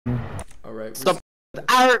Alright, Stop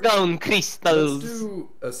argon let's crystals. do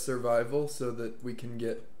a survival so that we can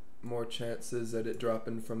get more chances at it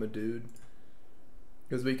dropping from a dude.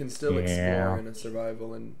 Because we can still explore in a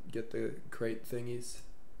survival and get the crate thingies.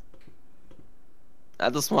 I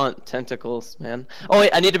just want tentacles, man. Oh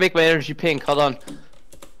wait, I need to make my energy pink. Hold on.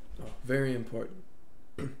 Oh, very important.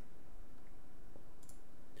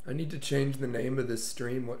 I need to change the name of this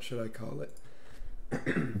stream. What should I call it?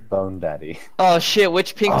 Bone Daddy. Oh shit,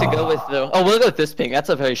 which pink to go with though? Oh, we'll go with this pink. That's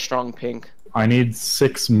a very strong pink. I need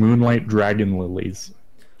 6 moonlight dragon lilies.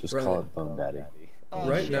 Just call it Bone Daddy. Oh,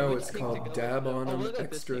 Right shit, now which it's pink to called go Dab with? on Oh, 'em, we'll go with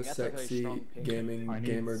this extra pink. That's a very sexy strong pink. gaming I need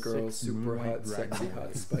gamer girl 6 super moonlight hot sexy dragon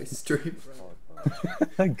hot spice stream.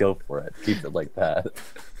 Go for it. Keep it like that.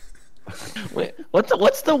 Wait,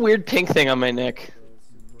 what's the weird pink thing on my neck?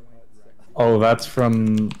 Oh, that's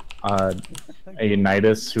from a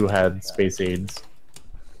Nidus who had space AIDS.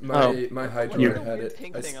 My Hydra You- had it.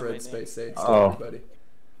 Pink I thing on my spread space AIDS to Oh. everybody.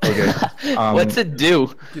 Okay. What's it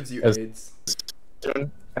do? Gives you as- AIDS.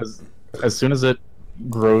 As soon as it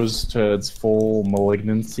grows to its full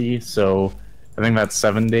malignancy, so I think that's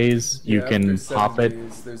 7 days, you Yeah, can after 7 pop it.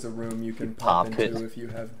 days, there's a room you can pop pop into it. if you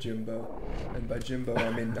have Jimbo. And by Jimbo, I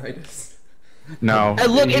mean Nidus. No,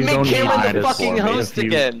 And look, you it made don't need Cameron the Nidus fucking for it. host If you-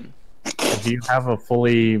 again. If you have a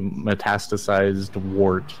fully metastasized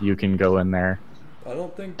wart, you can go in there. I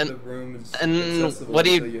don't think And- the room is and accessible what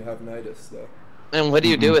do you- until you have Nidus, though. And what do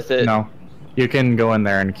you do with it? No. You can go in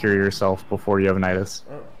there and cure yourself before you have Nidus.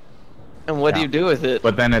 Oh. And what do Yeah. you do with it?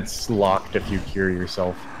 But then it's locked if you cure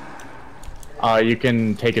yourself. You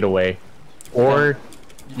can take it away. Or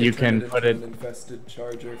you turn can put into it... an infested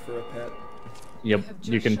charger for a pet. Yep,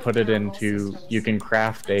 you can put it into... You can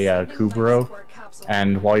craft a Kubro,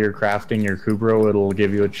 and while you're crafting your Kubro, it'll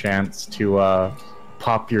give you a chance to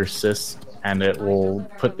pop your cyst, and it will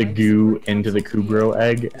put the goo into the Kubro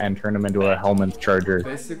egg and turn him into a Helminth charger.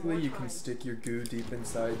 Basically, you can stick your goo deep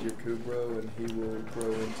inside your Kubro, and he will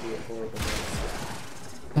grow into a horrible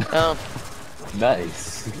monster. Oh,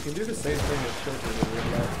 Nice. You can do the same thing with children in real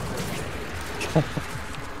life.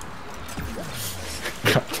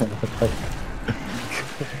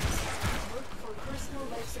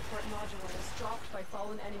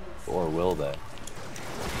 Or will they?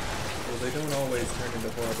 Well, they don't always turn into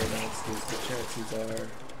horrible monsters. The chances are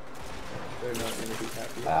they're not going to be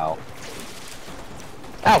happy. Ow.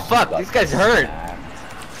 oh fuck! These guys hurt.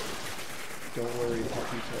 Don't worry,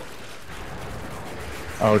 happy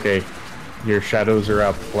pet. Okay, your shadows are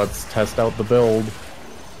up. Let's test out the build.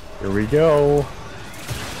 Here we go.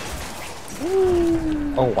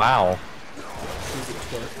 Oh wow. Use it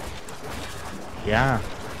twerk. Yeah.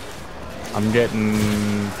 I'm getting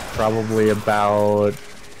probably about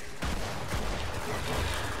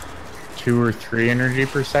 2 or 3 energy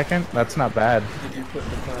per second. That's not bad. Did you put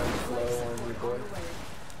the prime flow on your boy?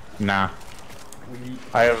 Nah. We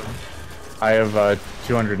I have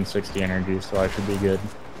 260 energy, so I should be good.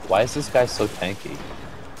 Why is this guy so tanky?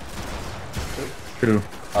 True.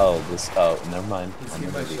 Oh, this. Oh, never mind. You I'm see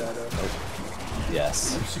an my idiot. shadow? Nope.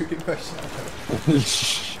 Yes. I'm shooting my shadow.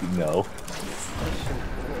 No.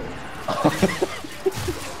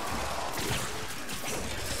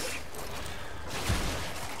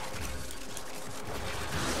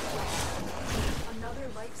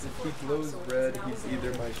 If he glows red, he's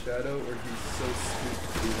either my shadow or he's so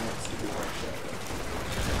spooked that he wants to be my shadow.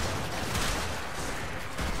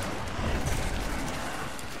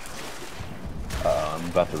 I'm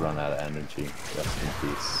about to run out of energy. Rest in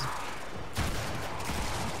peace.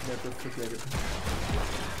 Never forget it.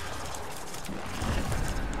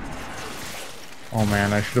 Oh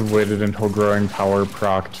man, I should have waited until growing power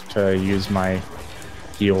procced to use my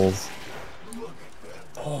heals.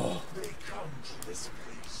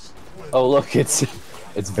 Oh look, it's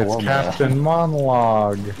It's Vorma. Captain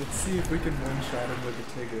Monologue. Let's see if we can one-shot him with a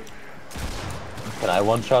Tigger. Can I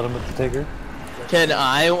one-shot him with the Tigger? Can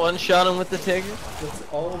I one-shot him with the Tigger? Let's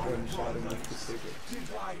all one-shot him with the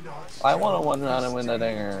Tigger. I want to one-shot him with the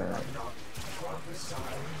Tigger.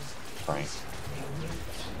 Frank.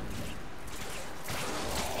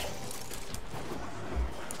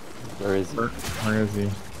 Where is he? Where is he?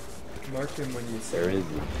 Mark him when you see Where him. is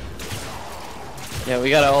he? Yeah, we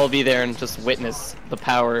gotta all be there and just witness the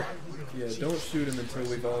power. Yeah, don't shoot him until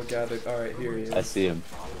we've all gathered. Alright, here he is. I see him.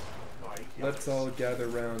 Let's all gather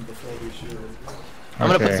round before we shoot him. I'm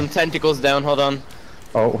gonna put Okay. some tentacles down, hold on.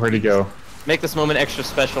 Oh, where'd he go? Make this moment extra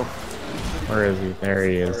special. Where is he? There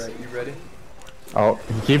he is. Alright, you ready? Oh,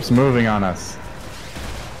 he keeps moving on us.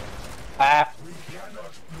 Ah!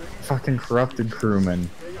 Fucking corrupted crewman.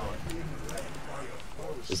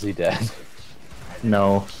 Is he dead?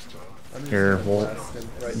 No. I'm Here, gonna we'll blast him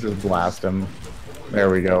right just in the blast him. There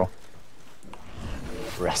we go.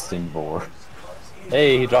 Resting boar.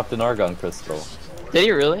 Hey, he dropped an argon crystal. Did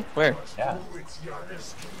you really? Where? Yeah.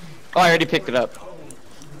 Oh, I already picked it up.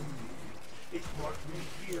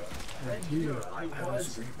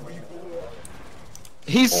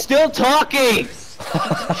 He's still talking!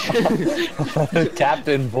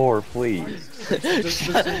 Captain Boar, please. That's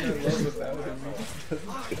the thing I love about him.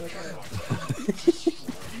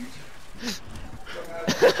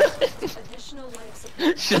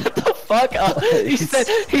 Shut the fuck up! He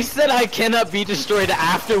said I cannot be destroyed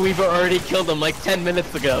after we've already killed him like 10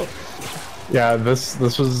 minutes ago. Yeah, it was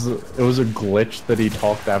a glitch that he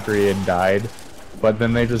talked after he had died, but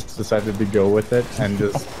then they just decided to go with it and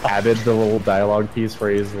just added the little dialogue piece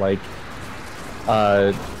where he's like,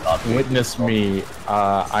 witness me,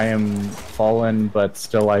 I am fallen but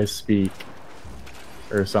still I speak,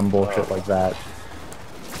 or some bullshit like that,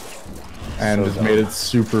 and So just dumb. made it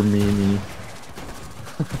super memey.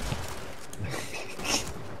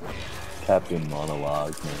 Captain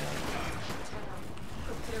monologue, man.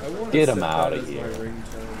 I wanna Get set him that outta as my here.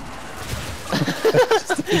 ringtone.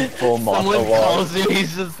 Full Someone monologue. calls you, he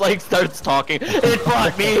just like starts talking. It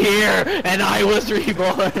brought me here, and I was reborn.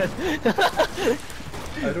 I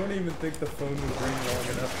don't even think the phone would ring long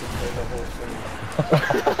enough to play the whole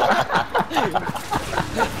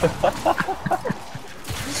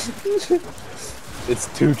thing. It's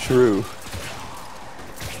too true.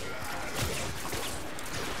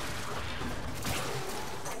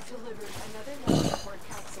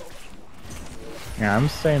 Yeah, I'm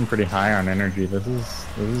staying pretty high on energy. This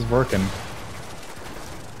is working.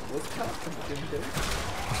 What's poppin',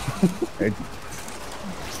 Jim?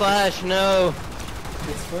 Slash, no.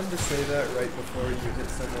 It's fun to say that right before you hit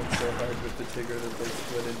someone so hard with the Tigger that they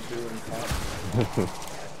split in two and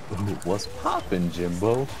pop. What's poppin',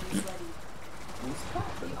 Jimbo? Who's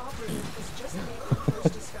poppin'?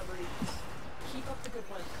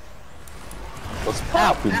 What's Ow,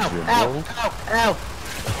 poppin', ow, Jimbo? ow, ow, ow.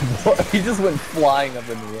 He just went flying up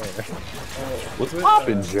in the air. What's Put,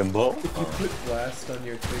 poppin', Jimbo? If you put blast on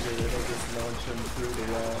your Tigger, it'll just launch him through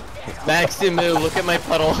the wall. Maximu, look at my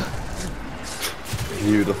puddle.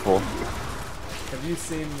 Beautiful. Have you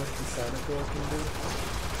seen what the Sonic Wall can do?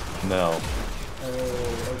 No.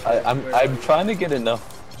 Oh, okay. I'm Where are you? trying to get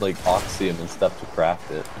enough like oxium and stuff to craft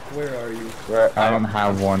it. Where are you? Where I don't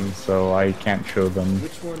have one, so I can't show them.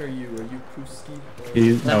 Which one are you? Are you Puski? Or...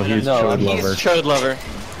 He's No, he's no, Chode He's Lover. Chode Lover. Okay.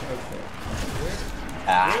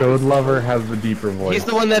 Ah, Chode Lover has the deeper voice. He's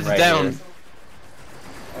the one that's Right down. here.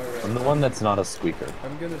 Alright. I'm the one that's not a squeaker.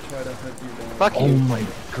 I'm gonna try to hunt you down. Fuck Oh you. my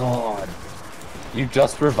god. You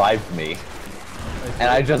just revived me, and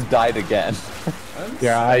I just died again. I'm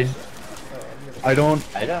Yeah, sorry. I don't.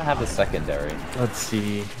 I don't have a secondary. Let's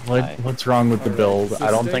see. Hi. What's wrong with the Alright, build? so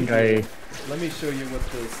I don't stay think here. I. Let me show you what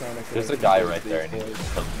the Sonic There's Wall a can guy do right to there, these and he boys.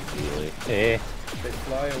 just comes immediately. Hey, They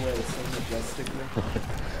fly away so majestically.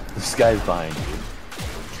 this guy's behind you.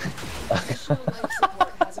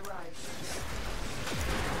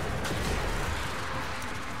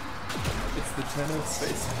 It's the 10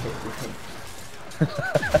 space program.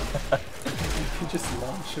 You can just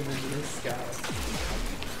launch him into the sky.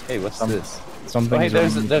 Hey, what's this? Something. Oh, hey,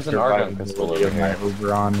 there's an argon crystal over of my here.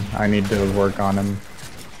 Oberon. I need to work on him.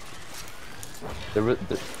 There was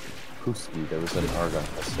Puski. There was an argon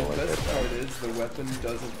crystal The right best there. part is the weapon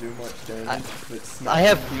doesn't do much damage, but I smacking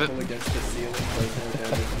have people against the ceiling does more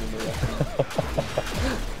damage than the weapon.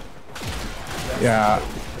 That's Yeah.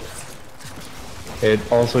 ridiculous. It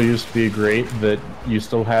also used to be great that you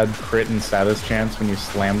still had crit and status chance when you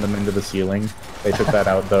slammed them into the ceiling. They took that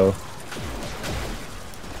out though. I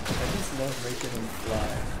just love making him fly.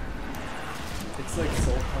 It's like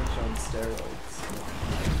Soul Punch on steroids.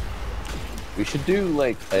 We should do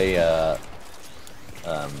like a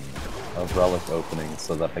relic opening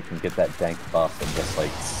so that I can get that dank buff and just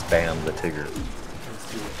like spam the Tigger.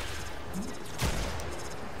 Let's do it.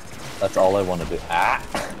 That's all I want to do. Ah!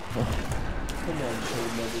 Come on,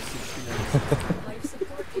 Chode Level 69.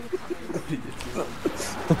 What are you doing?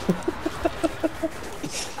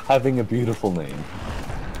 Having a beautiful name.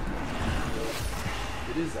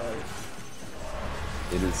 It is art.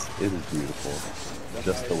 It is beautiful.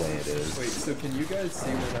 Just the way it is. Wait, so can you guys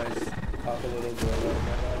see when I pop a little glow out of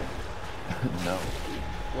my eye? No.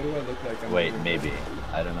 What do I look like? I'm Wait, over maybe.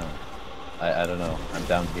 I don't know. I don't know. I'm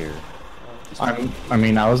down here. I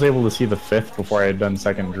mean, I was able to see the 5th before I had done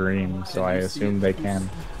second dream, so I assume they can.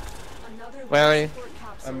 Where are you?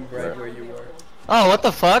 I'm right where you were. Oh, what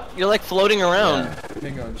the fuck? You're like floating around.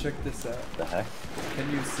 Hang on, check this out. The heck?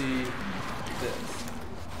 Can you see this?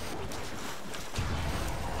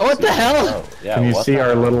 Oh, what the hell? Oh, yeah, Can you what see the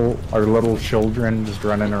our hell? little children just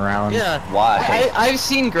running around? Yeah. Why? I've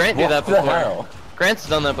seen Grant do that What the before. hell? Grant's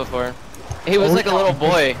done that before. He was like a little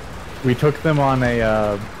boy. We took them on a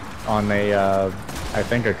I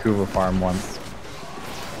think a Kuva farm once.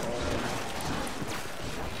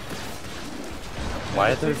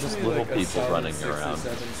 Why are there just Usually, little like, a people solid running 6 or around?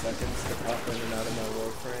 7 seconds to pop in and out of my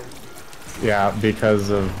WARFRAME. Yeah, because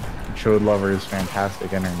of Chode Lover's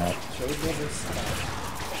fantastic internet. Chode Lover, stop.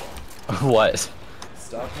 What?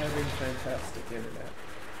 Stop having fantastic internet.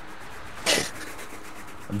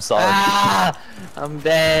 I'm sorry. Ah! I'm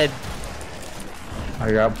dead.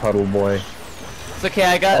 I got Puddle Boy. It's okay,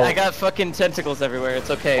 I got fucking tentacles everywhere. It's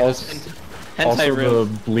okay. Also, Hentai also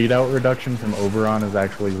room. the bleed out reduction from Oberon is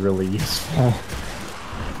actually really useful.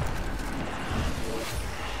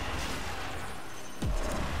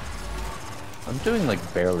 I'm doing like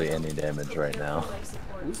barely any damage right now.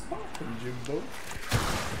 Who's popping, Jimbo?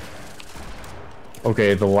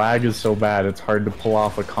 Okay, the lag is so bad it's hard to pull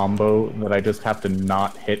off a combo that I just have to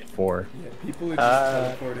not hit for. Yeah, people are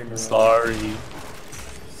just teleporting around. Sorry.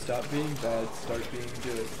 Stop being bad, start being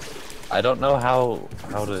good. I don't know how It's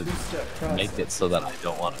to a two-step process. make it so that I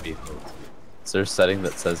don't want to be host. Is there a setting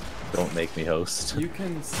that says don't make me host? You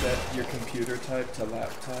can set your computer type to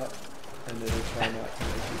laptop, and it'll try not to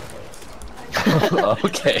make you host.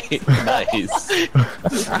 Okay, nice.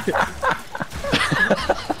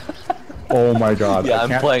 Oh my god. Yeah, I I'm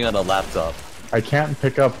can't- playing on a laptop. I can't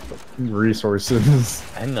pick up resources.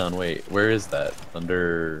 Hang on, wait, where is that?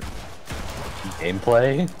 Under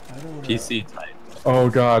gameplay? I don't know. PC type. Oh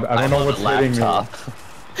god, I don't know on what's a hitting me. laptop.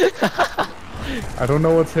 I don't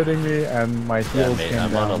know what's hitting me, and my Yeah, heels mate, came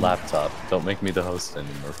I'm down. on a laptop. Don't make me the host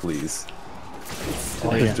anymore, please.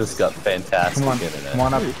 Oh, I've yeah. just got fantastic internet.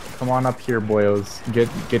 Come on up here, boyos.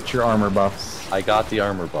 Get your armor buffs. I got the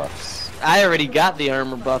armor buffs. I already got the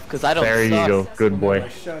armor buff because I don't There suck. you go, good Well, boy. my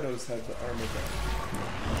shadows have the armor buff.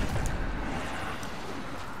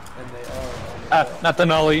 And they are armor buff. Not the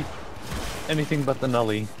nully. Anything but the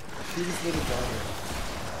nully. Shoot his little donner.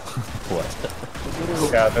 What? The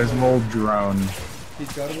little, Yeah, there's an old drone.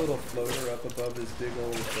 He's got a little floater up above his big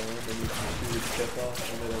old dome, and you can shoot his tip off,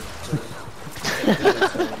 and it'll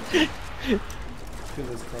kill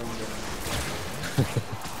his chrome dome.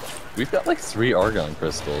 We've got like 3 argon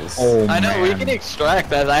crystals. Oh I know, man. we can extract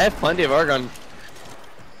that. I have plenty of argon.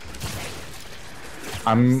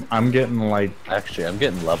 I'm getting like Actually, I'm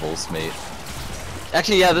getting levels, mate.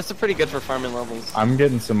 Actually, yeah, this is pretty good for farming levels. I'm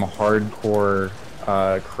getting some hardcore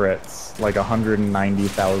crits, like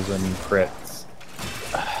 190,000 crits.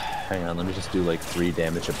 Hang on, let me just do like 3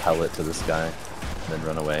 damage a pellet to this guy, and then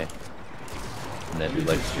run away. And then do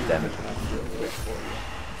like 2 damage.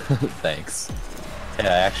 Thanks. Yeah,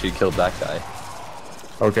 I actually killed that guy.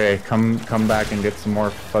 Okay, come back and get some more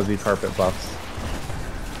fuzzy carpet buffs.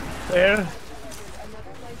 There.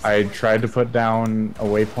 I tried to put down a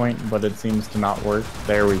waypoint, but it seems to not work.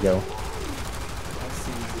 There we go.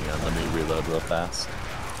 Hang on, let me reload real fast.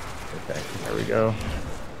 Okay. There we go.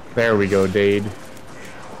 There we go, Dade.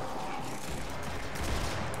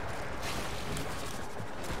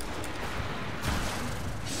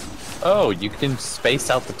 Oh, you can space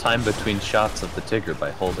out the time between shots of the Tigger by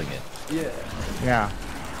holding it. Yeah, Yeah.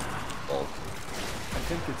 Well, I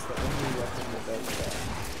think it's the only weapon that does that.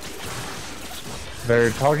 They're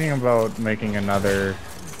talking about making another,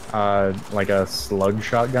 like a slug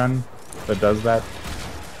shotgun that does that.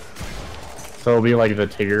 So it'll be like the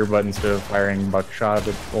Tigger, but instead of firing buckshot,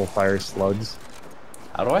 it will fire slugs.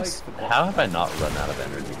 how do how have I not run out of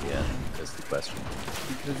energy yet? Is the question.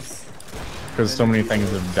 Because Because so many things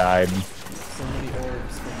have died. so many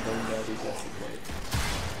orbs from Bone Daddy Desecrate.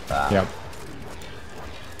 Ah, Yep.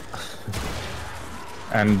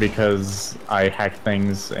 And because I hack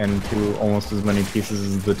things into almost as many pieces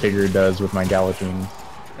as the Tigger does with my Galatine.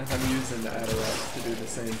 And I'm using the Adderall to do the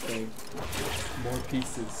same thing. More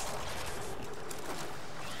pieces.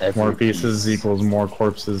 every More pieces piece. equals more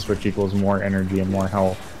corpses, which equals more energy and more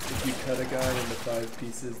health. If you cut a guy into 5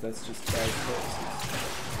 pieces, that's just 5 corpses.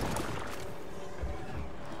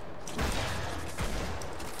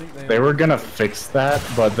 I think They were gonna fix that,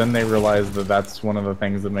 but then they realized that that's one of the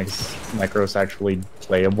things that makes Necros actually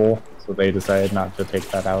playable, so they decided not to take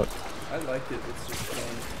that out. I like it, it's just fun.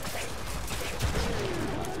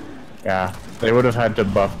 Yeah, they would have had to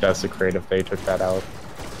buff Desecrate if they took that out.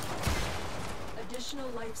 Additional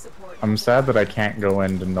life support. I'm sad that I can't go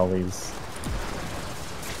into Nullies.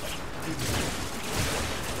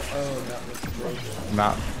 Oh, not with the broken.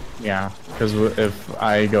 Not, yeah, because if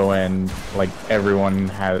I go in, like, everyone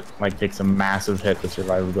has, like, takes a massive hit to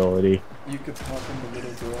survivability. You could pop in the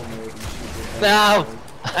little girl mode and shoot the No!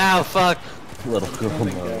 Ow, fuck. Little I'm girl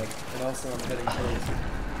coming, mode. Dad. And also I'm heading towards you.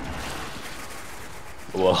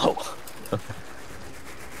 Whoa.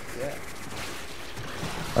 Yeah.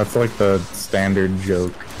 That's like the standard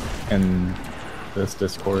joke in this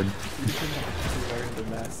Discord. You can learn to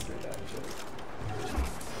master that joke.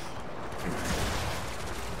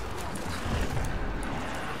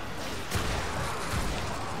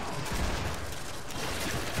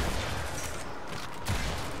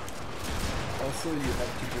 Also, you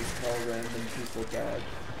have to just call random people dad.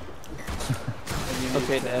 And you need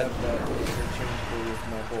Okay, to Dad. have that interchangeable with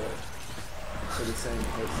my boy. For the same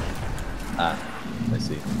person. Ah, I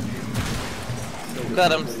see. So that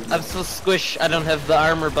God, nobody- I'm so squish. I don't have the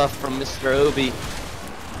armor buff from Mr. Obi.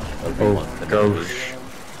 Obi-Wan Oh, Kenobi. gosh.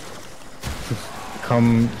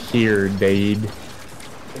 Come here, Dade.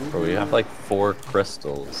 Bro, we have like 4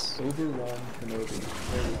 crystals. Oberon Kenobi.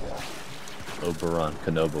 There we go. Oberon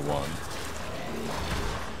Kenobi-Wan.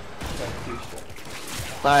 Thank you, Chef.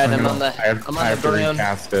 Alright, I'm gonna- on the I have, I'm I on have the to ground.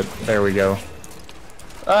 recast it. There we go.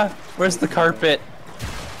 Ah, where's the carpet?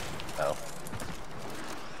 Oh.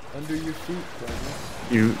 Under your feet,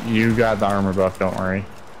 Brandon. You got the armor buff, don't worry.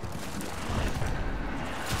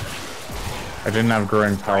 I didn't have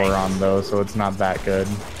growing power on though, so it's not that good.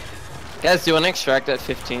 Guys, do you want to extract at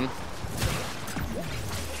 15?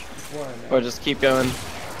 Why not? Or just keep going?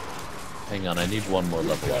 Hang on, I need one more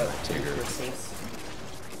level on my Got two Tigger. crystals.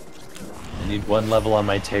 I need 1 level on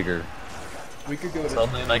my Tigger. We could go It's to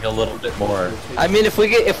only like a little bit more. I mean, if we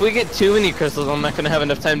get too many crystals, I'm not gonna have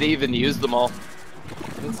enough time to even use them all.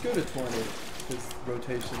 Let's go to 20. Because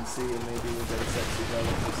rotation C and maybe we'll get a sexy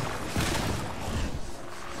relatives.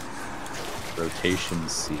 Rotation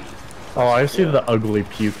C. Oh, I see the ugly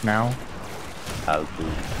puke now How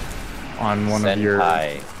good. on one of your.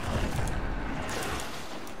 Senpai.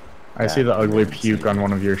 I see the ugly Yeah. puke on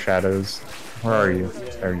one of your shadows. Where are you?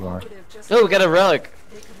 Yeah. There you are. Oh, we got a relic.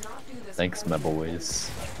 Thanks, my boys.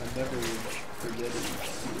 I'm never forgetting.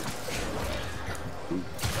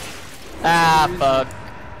 Ah, fuck.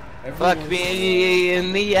 Every Fuck once me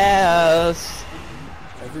in the ass.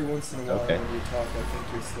 Every once in a while Okay. when you talk, I think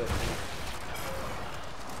you're slipping.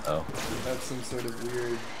 Oh. You have some sort of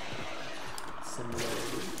weird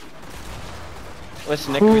similarity. Which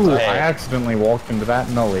Nick are we Ooh, talking? I accidentally walked into that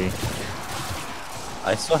nully.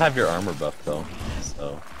 I still have your armor buff though,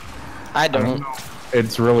 so. I I don't don't. know.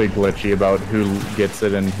 It's really glitchy about who gets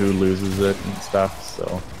it and who loses it and stuff,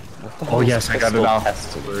 so. Oh yes, I got it off.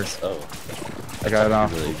 Pestilence. Oh. I got it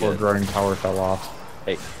off Really before good. growing power fell off.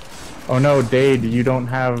 Hey. Oh no, Dade, you don't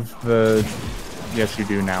have the... Yes, you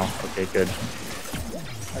do now. Okay, good.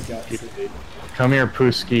 I got you. Come here,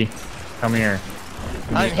 Pooski. Come here.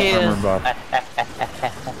 You I'm need the here. armor buff.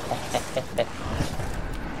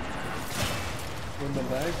 When the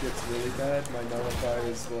lag gets really bad, my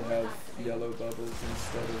nullifiers will have yellow bubbles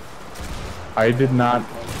instead of... I did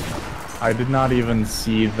not even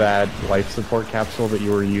see that life support capsule that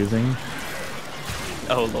you were using.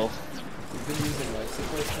 Oh lol. You've been using life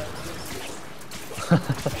support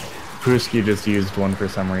capsules? Pooski just used one for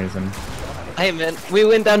some reason. Hey man, we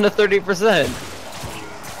went down to 30%.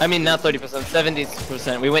 I mean, not 30%,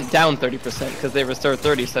 70%. We went down 30% because they restored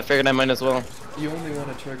 30, so I figured I might as well. You only want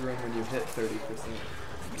to trigger them when you hit 30%.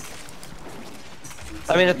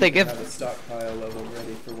 I mean, if they you can give- have a stockpile level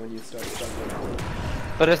ready for when you start suffering.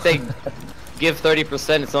 But if they give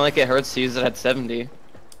 30%, it's not like it hurts to use it at 70.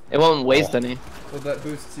 It won't waste any. Well, that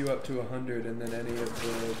boosts you up to 100, and then any of the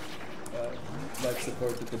life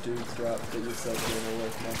support that the dudes drop that you're self-doing are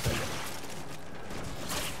worth nothing.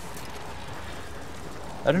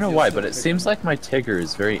 I don't know why, but it seems like my Tigger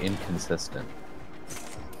is very inconsistent.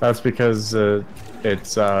 That's because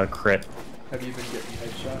it's crit. Have you been getting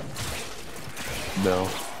headshot No.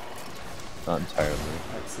 Not entirely.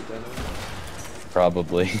 accidentally?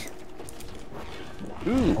 Probably.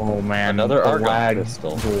 Ooh. Oh man, Another the argon lag,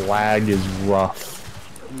 crystal. the lag is rough.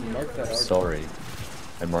 Mark that arc. Sorry.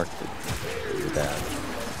 I marked it. Your dad.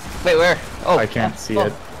 Wait, where? Oh, I can't see oh,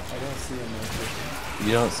 it. I don't see a marker.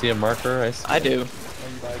 You don't see a marker? I see. I do.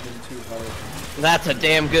 I'm lagging too hard. That's a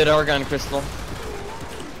damn good argon crystal.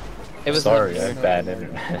 It was Sorry, like- I have bad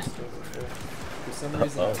internet. For some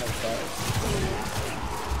reason, I have 5.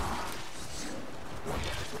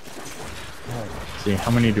 See,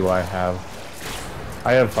 how many do I have?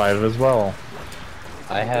 I have 5 as well.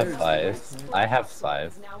 I have 5. I have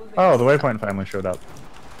 5. Oh, the waypoint finally showed up.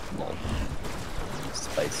 Lol.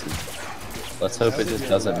 Spicy. Let's hope it just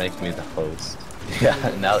doesn't make me the host. Yeah,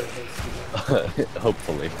 now.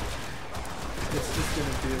 Hopefully. It's just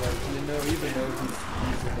gonna be like, even though he's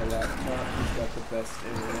using a laptop, he's got the best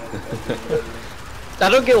internet ever. I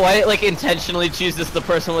don't get why it like intentionally chooses the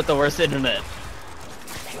person with the worst internet.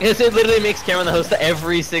 Because it literally makes Cameron the host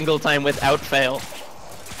every single time without fail.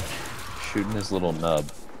 Shooting his little nub.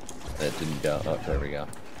 That didn't go. Oh, there we go.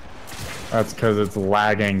 That's because it's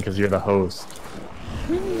lagging because you're the host.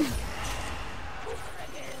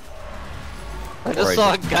 I just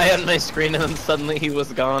saw a guy on my screen and then suddenly he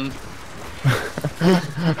was gone.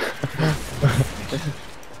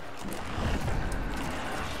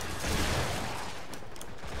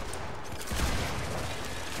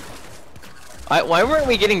 Why weren't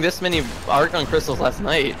we getting this many Argon crystals last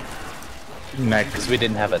night? Neck. Because we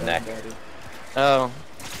didn't have a neck. Oh.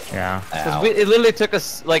 Yeah. Ow. It literally took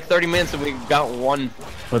us like 30 minutes and we got one.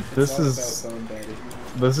 But this is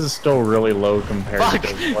still really low compared Fuck.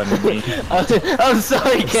 to when we... I'm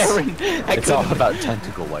sorry, Cameron. It's all about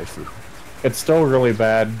tentacle waifu. It's still really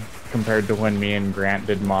bad compared to when me and Grant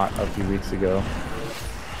did MOT a few weeks ago.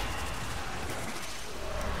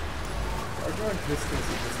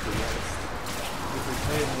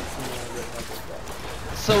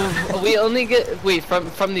 So we only get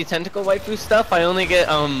from the tentacle waifu stuff. I only get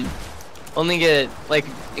like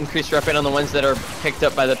increased rep rate on the ones that are picked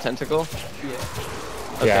up by the tentacle. Yeah.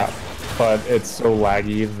 Okay. Yeah, but it's so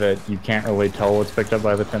laggy that you can't really tell what's picked up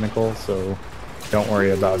by the tentacle, so don't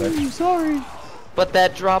worry about it. Sorry. But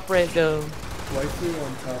that drop rate though. Waifu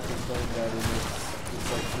on top of going bad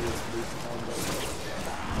it's like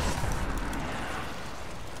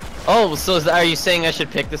Oh, so are you saying I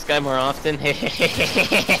should pick this guy more often?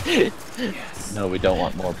 No, we don't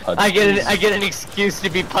want more Pud. I get an excuse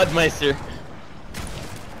to be Pudmeister.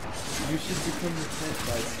 You should become the tent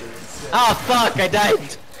meister instead. Oh fuck! I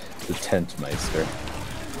died. The tent meister.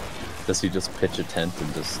 Does he just pitch a tent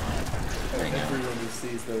and just hang out? Everyone who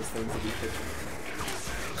sees those things will be pitching.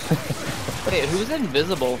 Wait, who's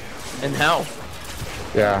invisible and how?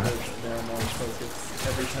 Yeah. Now I'm on focus.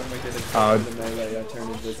 Every time I get a with a melee, I turn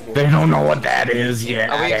invisible. They don't know what that is yet.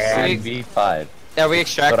 Are we V5. Are we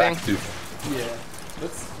extracting? Yeah.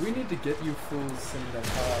 We need to get you fools some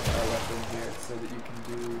Naha up in here so that you can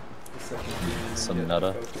do the second team. And Some get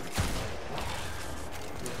nutta? focus.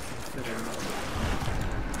 Yeah, some fitter nutta.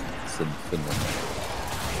 Some Finland.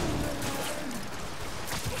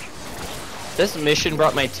 This mission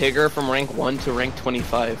brought my Tigger from rank 1 to rank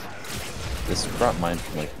 25. This brought mine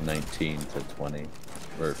from like 19 to 20.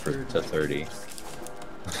 Or to 30.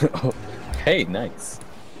 Hey, nice.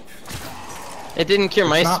 It didn't cure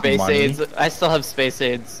my not space money. aids. I still have space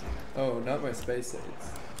aids. Oh, not my space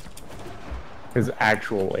aids. His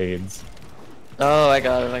actual aids. Oh, I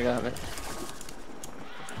got it.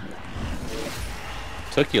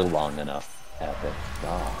 Took you long enough, Epic.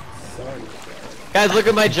 Ah. Sorry. Guys, look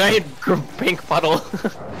at my giant pink puddle.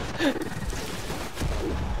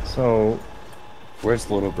 So, Where's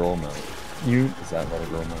little girl mode? you... Is that little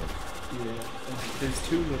girl mode? Yeah. And there's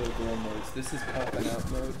two little girl modes. This is popping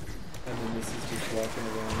out mode, and then this is just walking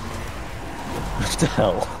around mode. What the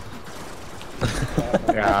hell?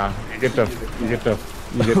 Yeah, you get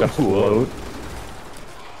to float.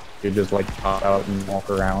 You just like pop out and walk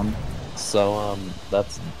around. So,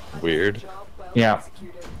 that's weird. Yeah.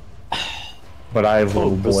 But I have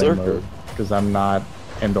little boy Berserker. mode, because I'm not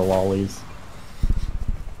into lollies.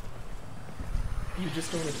 You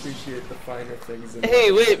just don't appreciate the finer things in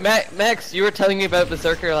Hey, life. wait, Max, you were telling me about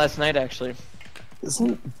Berserker last night, actually.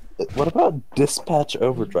 What about Dispatch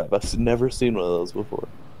Overdrive? I've never seen one of those before.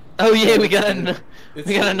 Oh yeah, we got It's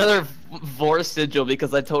another Vor sigil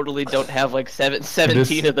because I totally don't have like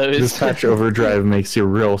 17 of those. This patch overdrive makes you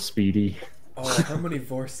real speedy. Oh, how many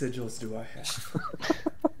Vor sigils do I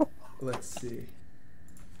have? Let's see.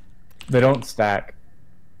 They don't stack.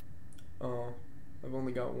 Oh, I've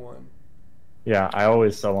only got one. Yeah, I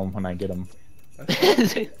always sell them when I get them.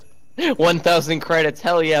 1,000 credits.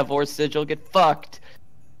 Hell yeah, Vor sigil, get fucked.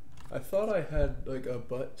 I thought I had like a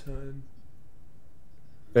butt ton.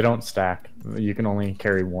 They don't stack. You can only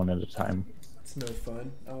carry one at a time. It's no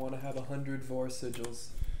fun. I want to have 100 Vor sigils.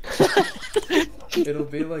 It'll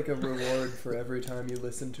be like a reward for every time you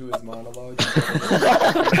listen to his monologue.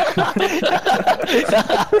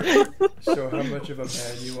 Show how much of a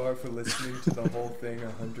man you are for listening to the whole thing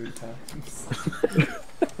 100 times.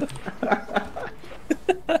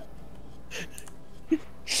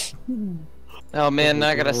 Oh man, now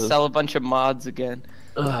I gotta sell a bunch of mods again.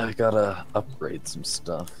 I gotta upgrade some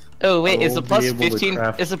stuff. Oh wait, is will the plus be able to 15?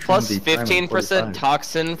 craft Is the plus Trinity Prime 15% 45.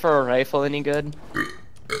 toxin for a rifle any good?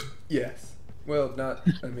 Yes. Well, not,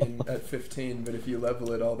 I mean, at 15, but if you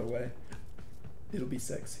level it all the way, it'll be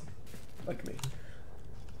sexy. Like me.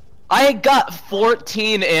 I got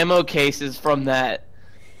 14 ammo cases from that.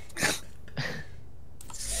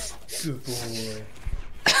 Good boy.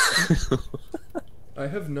 I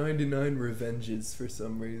have 99 revenges for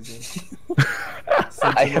some reason.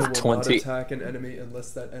 I have will 20. not attack an enemy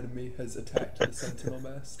unless that enemy has attacked the Sentinel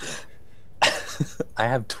Master. I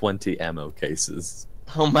have 20 ammo cases.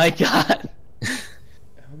 Oh my god.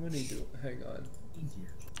 How many do... Hang on.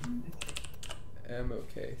 Ammo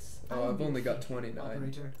case. Oh, I've only got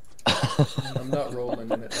 29. I'm not rolling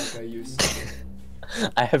in it like I used to.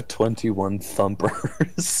 I have 21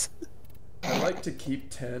 thumpers. I like to keep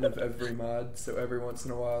 10 of every mod, so every once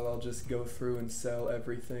in a while I'll just go through and sell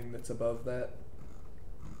everything that's above that.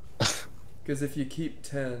 Because if you keep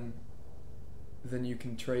 10, then you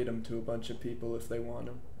can trade them to a bunch of people if they want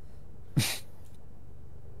them.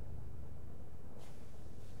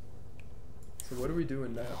 So what are we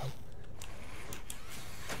doing now?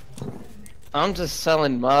 I'm just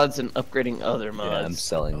selling mods and upgrading other mods. Yeah, I'm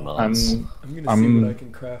selling mods. I'm gonna see what I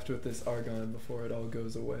can craft with this argon before it all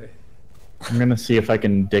goes away. I'm gonna see if I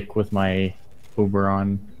can dick with my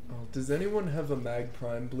Oberon. Oh, does anyone have a Mag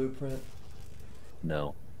Prime blueprint?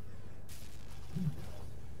 No.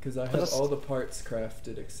 Because I have all the parts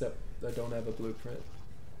crafted except I don't have a blueprint.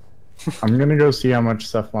 I'm gonna go see how much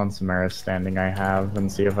Cephalon Samaris standing I have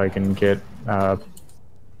and see if I can get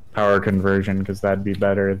power conversion, because that'd be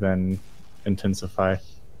better than intensify.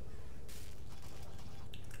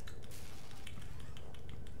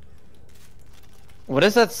 What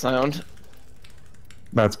is that sound?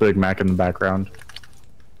 That's Big Mac in the background.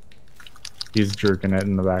 He's jerking it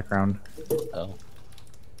in the background. Oh.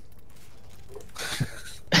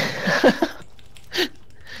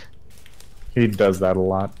 He does that a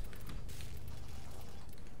lot.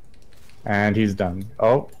 And he's done.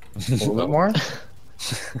 Oh, a little bit more.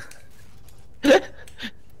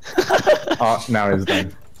 Oh, now he's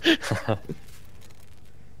done.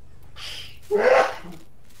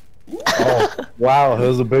 Oh, wow, that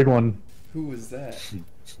was a big one. Who was that?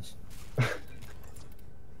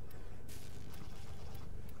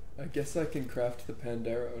 I guess I can craft the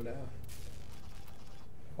Pandero now.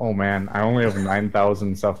 Oh man, I only have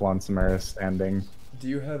 9,000 Cephalon Samaris standing. Do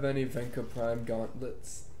you have any Venka Prime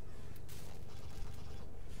gauntlets?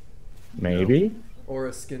 Maybe? Or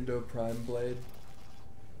a Skindo Prime blade?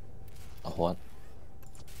 A what?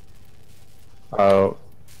 A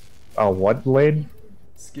what blade?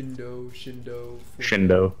 Skindo, Shindo...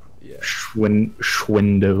 Shindo. Yeah.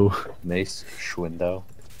 Schwindo. Mace Schwindo.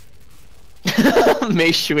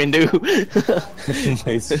 Mace Schwindu.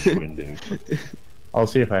 Mace Schwindo. I'll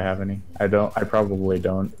see if I have any. I probably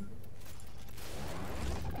don't.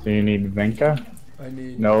 So you need Venka? I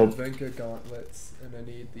need Nope. the Venka gauntlets, and I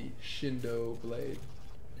need the Shindo blade.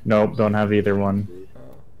 Nope, don't have either one.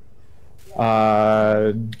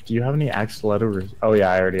 Oh. Do you have any Axolotl? Oh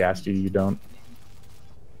yeah, I already asked you. You don't.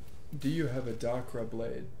 Do you have a Dakra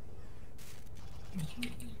blade?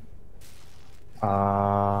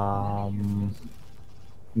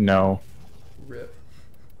 No. Rip.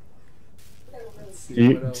 Let's see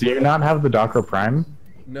Do what else. you not have the Dakra Prime?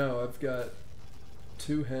 No, I've got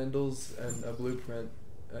 2 handles and a blueprint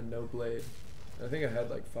and no blade. I think I had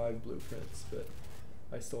like 5 blueprints, but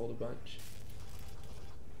I sold a bunch.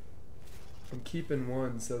 I'm keeping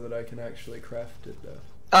 1 so that I can actually craft it though.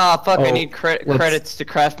 Ah, fuck, I Oh, need credits to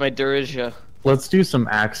craft my Durisia. Let's do some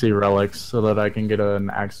Axie relics so that I can get an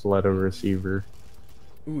Axolotl receiver.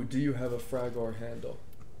 Ooh, do you have a Fragor handle?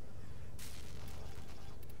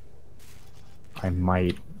 I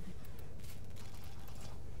might.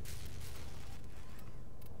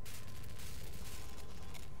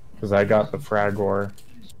 Because I got the Fragor a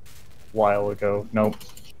while ago. Nope.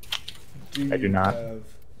 I do not. Have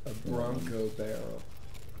a Bronco barrel?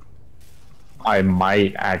 I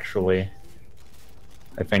might actually.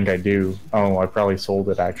 I think I do. Oh, I probably sold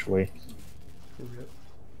it actually. Rip.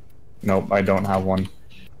 Nope, I don't have one.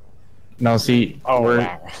 No, see,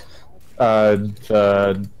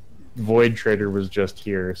 the Void Trader was just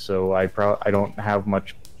here, so I don't have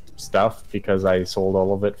much stuff because I sold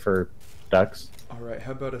all of it for ducks. Alright,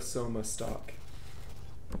 how about a Soma stock?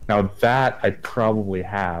 Now that I probably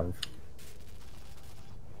have.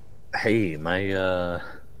 Hey, my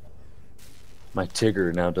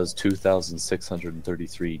Tigger now does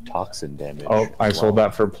 2,633 toxin damage. Oh, I sold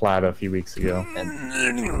that for plat a few weeks ago.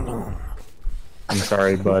 And I'm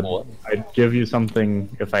sorry, bud. What? I'd give you something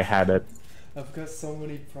if I had it. I've got so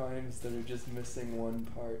many primes that are just missing one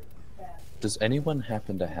part. does anyone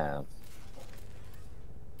happen to have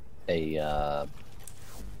a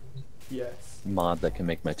Yes. mod that can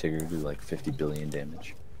make my Tigger do like 50 billion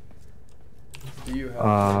damage? Do you have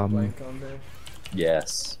a blank on there?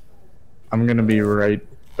 Yes. I'm gonna be right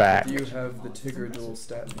back. Do you have the Tigger dual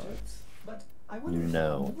stat mods?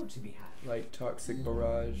 No. Like Toxic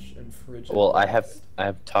Barrage and Frigid Well, I Blast.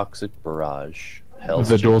 have Toxic Barrage. Hell's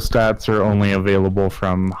The dual Chamber. stats are only available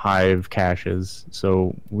from Hive caches,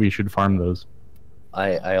 so we should farm those.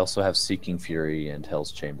 I also have Seeking Fury and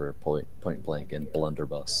Hell's Chamber, Point Blank, and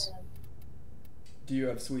Blunderbuss. Do you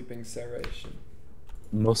have Sweeping Serration?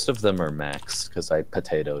 Most of them are max because I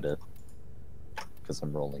potatoed it. Because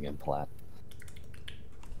I'm rolling in plat.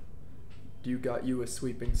 Do you got you a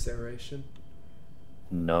Sweeping Serration?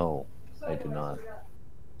 No, I do not.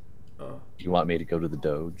 Oh, You want me to go to the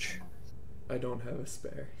Doge? I don't have a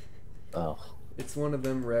spare. Oh, It's one of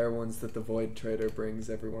them rare ones that the Void Trader brings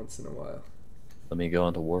every once in a while. let me go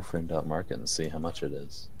onto warframe.market and see how much it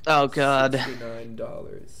is. Oh god. $69.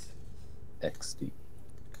 XD.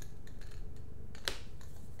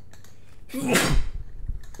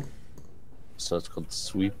 So it's called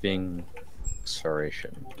Sweeping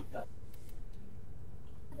Serration.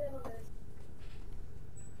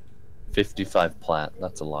 55 plat.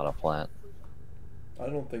 That's a lot of plat. I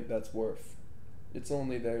don't think that's worth. It's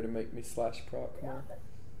only there to make me slash proc more.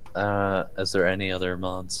 Is there any other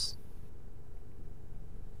mods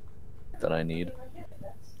that I need?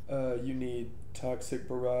 You need Toxic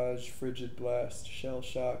Barrage, Frigid Blast, Shell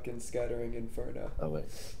Shock, and Scattering Inferno. Oh wait.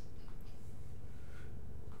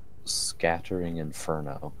 Scattering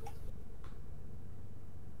Inferno.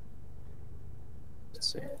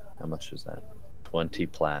 Let's see. How much is that? 20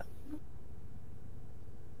 plat.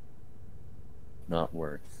 Not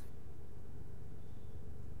worth.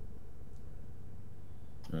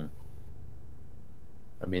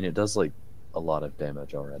 I mean, it does like a lot of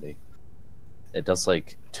damage already. It does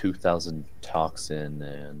like 2,000 toxin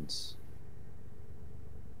and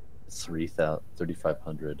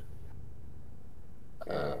 3,500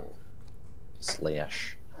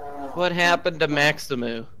 slash. What happened to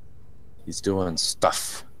Maximu? He's doing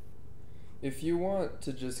stuff. If you want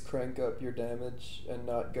to just crank up your damage and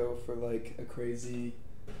not go for like a crazy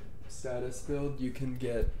status build, you can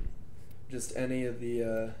get just any of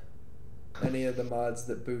the mods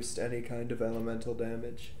that boost any kind of elemental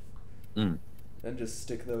damage. And just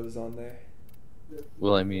stick those on there.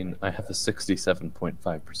 Well, I mean, I have a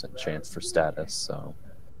 67.5% chance for status, so...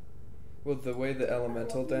 Well, the way the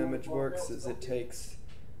elemental damage works is it takes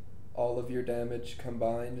all of your damage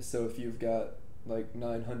combined, so if you've got like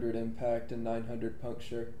 900 impact and 900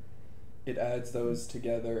 puncture, it adds those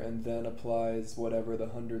together and then applies whatever the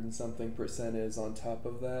 100 and something % is on top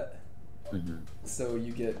of that. So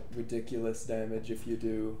you get ridiculous damage if you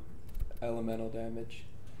do elemental damage.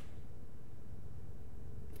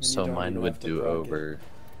 And you So don't mine even would have to do proc it. over...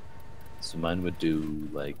 So mine would do,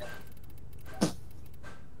 like...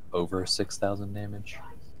 over 6,000 damage?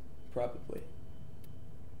 Probably.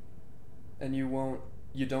 And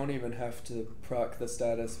you don't even have to proc the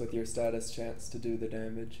status with your status chance to do the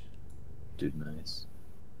damage. Dude, nice.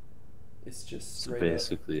 It's just So straight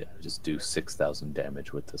basically, I just do 6,000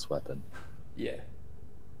 damage with this weapon. Yeah.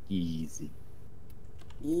 Easy.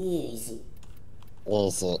 Easy.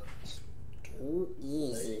 Easy. Too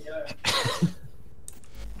easy.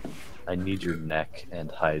 I need your neck and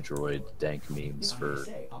Hydroid dank memes for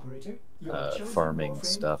farming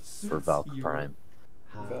stuff for Valk Prime.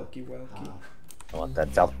 Valky Walky. I want that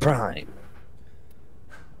Valk Prime.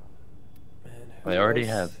 Man, who I already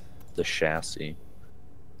else? have the chassis.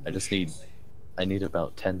 I need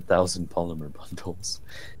about 10,000 polymer bundles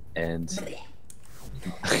and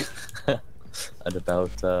and about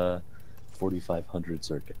 4,500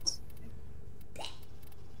 circuits.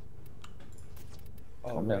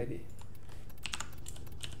 Alrighty.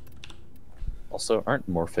 Also, aren't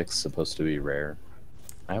Morphics supposed to be rare?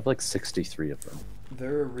 I have like 63 of them.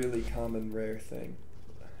 They're a really common rare thing.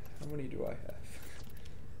 How many do I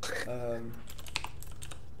have?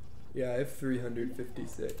 Yeah, I have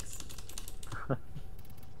 356.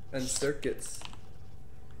 And circuits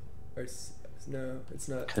are no, it's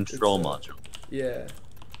not. Control it's, module. Yeah.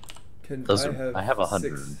 Those are, I have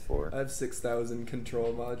 104. I have 6,000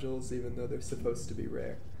 control modules, even though they're supposed to be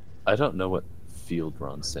rare. I don't know what field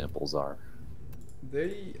run samples are.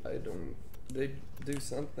 They do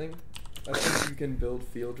something. I think you can build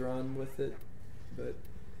field run with it, but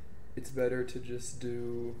it's better to just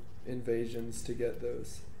do invasions to get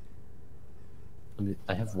those. I mean,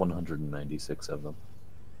 I have 196 of them.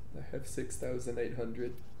 I have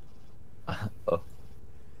 6,800. Oh.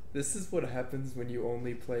 This is what happens when you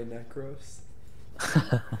only play Necros.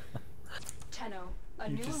 Tenno, a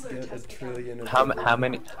You new just alert get a has begun. trillion of How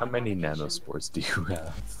them. many nanospores do you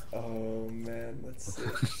have? Oh man, let's see.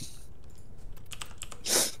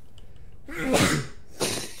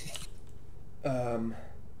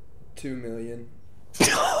 2 million.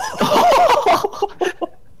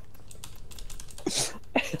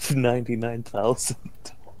 99,000.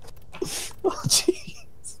 Oh jeez.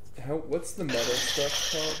 What's the metal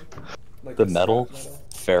stuff called? Like The the metal, scrap metal?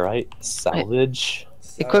 ferrite, salvage.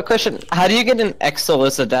 A quick question: how do you get an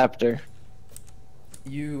Exilus adapter?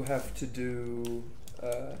 You have to do,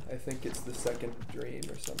 I think it's the second dream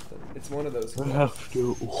or something. It's one of those. Do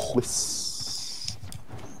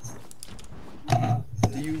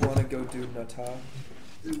Do you want to go do Nata?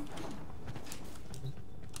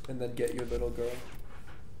 And then get your little girl?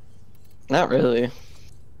 Not really.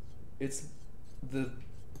 It's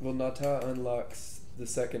well, Nata unlocks the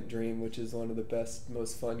second dream, which is one of the best,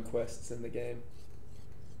 most fun quests in the game.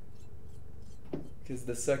 Because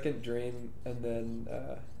the second dream and then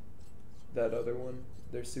that other one,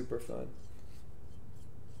 they're super fun.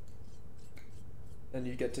 And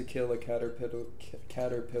you get to kill a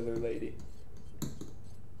caterpillar lady.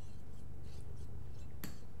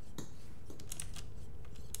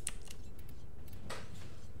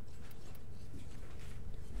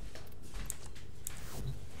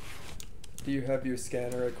 Do you have your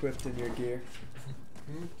scanner equipped in your gear?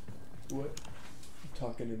 Hmm? What? I'm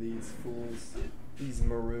talking to these fools. These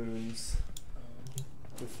maroons.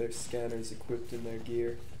 With their scanners equipped in their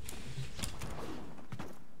gear.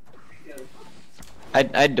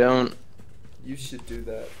 I don't. You should do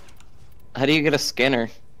that. How do you get a scanner?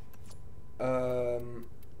 I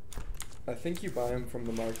think you buy them from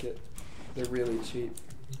the market. They're really cheap.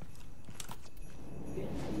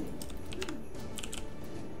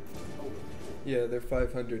 Yeah, they're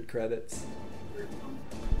 500 credits.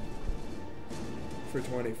 For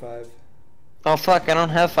 25. Oh fuck, I don't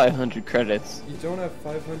have 500 credits. You don't have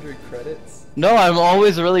 500 credits? No, I'm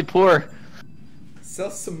always really poor.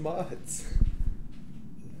 Sell some mods.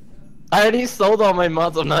 I already sold all my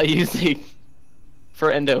mods I'm not using.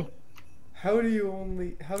 For Endo. How do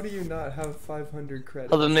you not have 500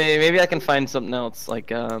 credits? Hold on, maybe I can find something else, like,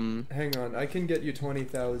 Hang on, I can get you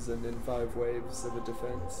 20,000 in 5 waves of a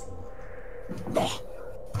defense.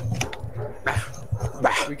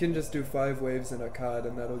 We can just do 5 waves in a COD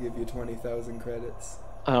and that'll give you 20,000 credits.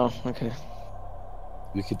 Oh, okay.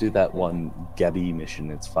 We could do that one Getty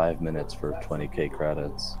mission. It's 5 minutes for 20k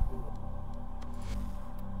credits.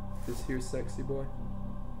 This here sexy boy.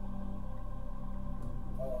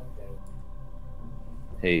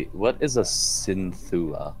 Hey, what is a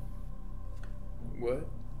synthula? What?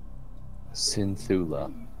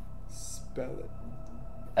 Synthula. Spell it.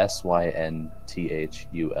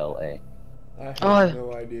 Synthula. I have Oh,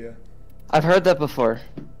 no idea. I've heard that before.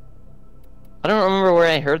 I don't remember where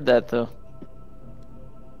I heard that, though.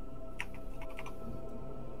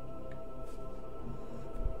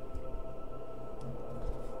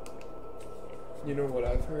 You know what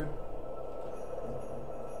I've heard?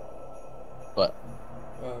 What?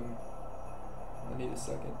 I need a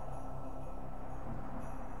second.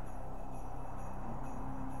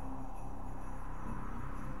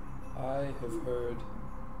 I have heard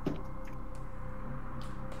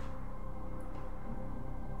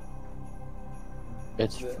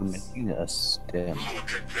It's this. for making a stem.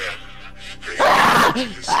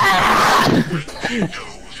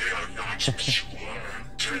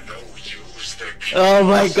 Oh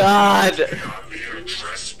my god!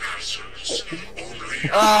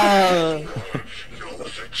 Ah!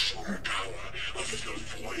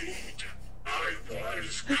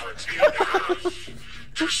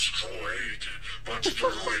 Destroyed, but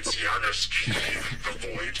through its Yanisky, the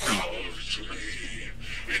void called to me.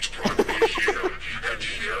 It brought me here, and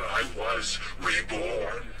here I was,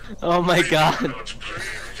 reborn. Oh my god. They are not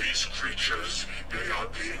playing these creatures. They are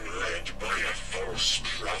being led by a false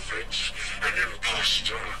prophet, an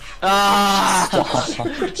impostor. Ah!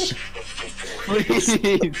 Secrets of the void. Please!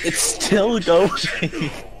 It's still going.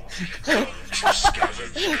 Come to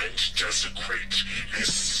scavenge and desecrate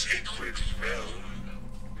this sacred realm.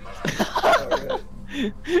 Alright.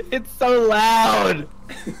 It's so loud!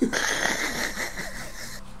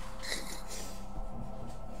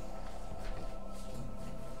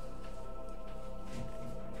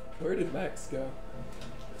 Where did Max go?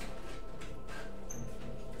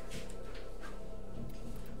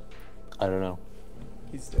 I don't know.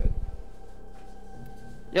 He's dead.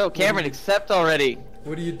 Yo, Cameron, accept already!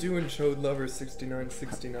 What are you doing, Chode Lover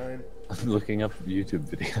 6969? I'm looking up YouTube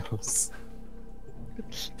videos.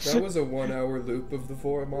 That was a 1 hour loop of the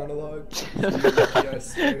 4 monologue. You're lucky I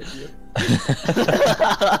spared you.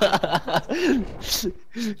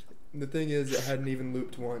 The thing is, it hadn't even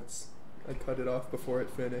looped once. I cut it off before it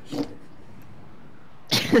finished.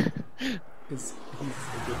 He's a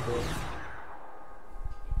good boy.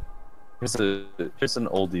 Here's an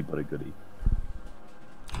oldie but a goodie.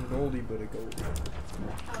 oldie but a goldie.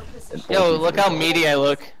 Yo, look how meaty I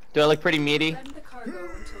look. Do I look pretty meaty?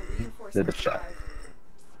 Did the chat.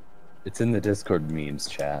 It's in the Discord memes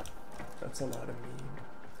chat. That's a lot of meat.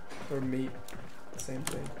 Or meat. Same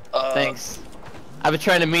thing. Thanks. I've been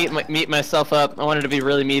trying to meet myself up. I wanted to be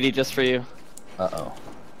really meaty just for you. Uh-oh.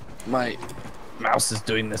 My mouse is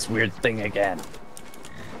doing this weird thing again.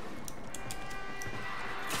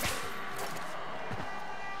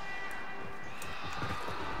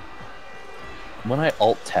 When I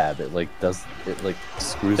alt-tab, it like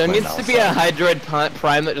screws There my needs mouse to be a up. Hydroid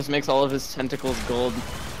Prime that just makes all of his tentacles gold. It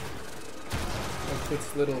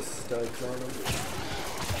puts little studs on them.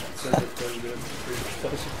 So that they're good for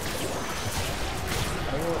pleasure.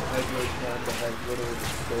 I want Hydroid Prime to have little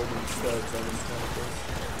golden studs on his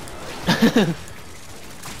tentacles.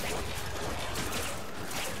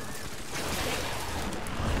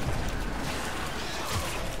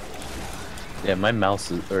 Yeah, my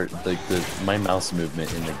mouse is, or like my mouse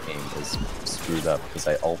movement in the game is screwed up because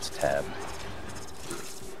I alt tab.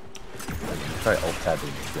 Try alt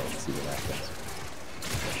tabbing again and see what happens.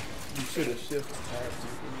 You should have shift tabbed.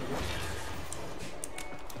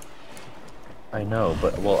 I know,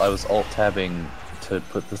 but well, I was alt tabbing to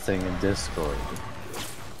put the thing in Discord.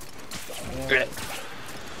 Well,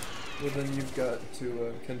 then you've got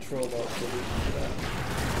to control alt delete for that.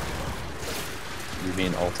 You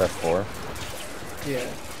mean alt F4? Yeah.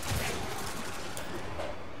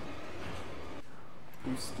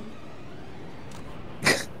 Boosty.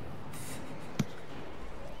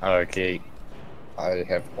 Okay. I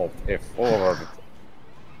have alt F4.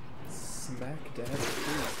 Smack Daddy.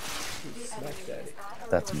 Ooh, Smack Daddy.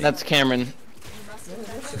 That's me. That's Cameron. Oh,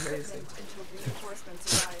 that's amazing.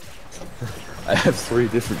 I have 3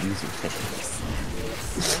 different usernames.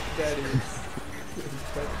 Smack Daddy is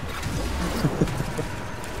incredible.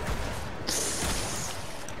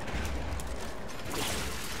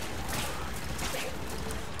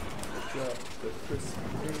 Drop the Krispy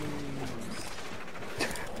Kremes.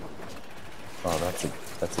 Oh,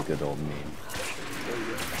 that's a good old meme. There you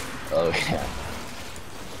go. Oh yeah.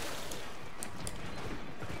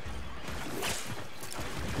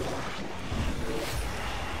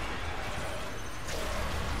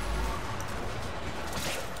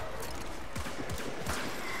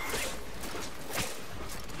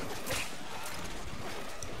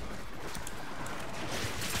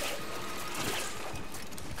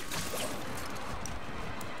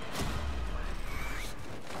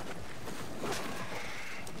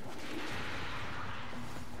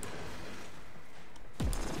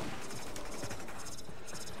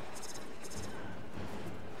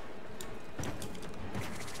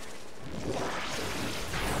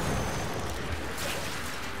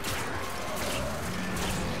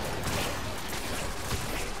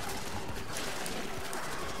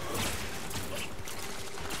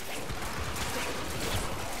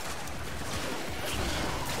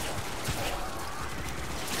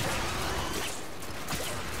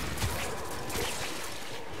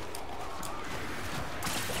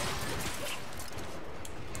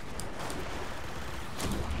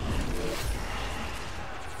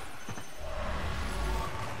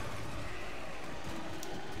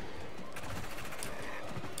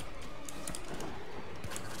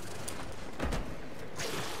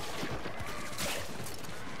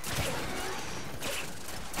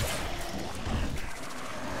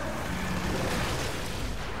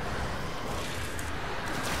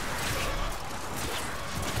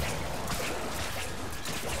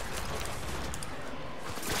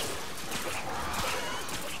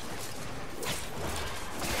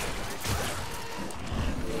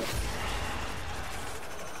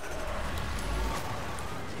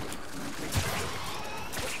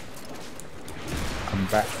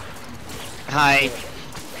 Back. Hi.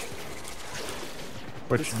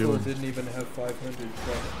 What This you floor doing? didn't even have 500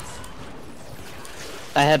 credits.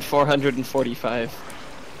 I had 445.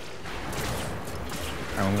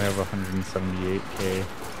 I only have 178k.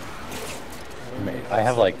 I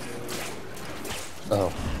have like,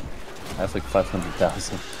 oh, I have like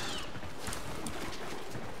 500,000.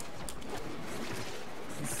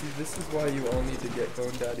 See, this is why you all need to get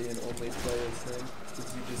Bone Daddy and only play as him.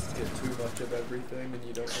 Because you just get too much of everything and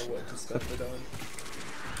you don't know what to spend it on.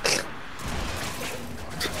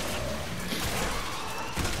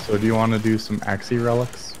 So do you want to do some Axie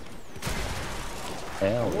relics? I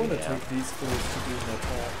Hell want to yeah. take these fools to do my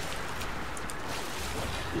top.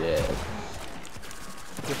 Yeah.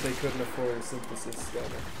 If they couldn't afford a synthesis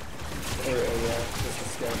scanner. Or just a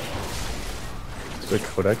scanner. The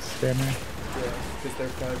Codex scanner? Yeah, because they're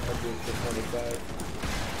 500 for 25.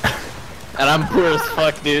 And I'm poor as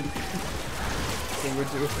fuck, dude. So we're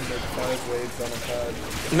doing like 5 waves on a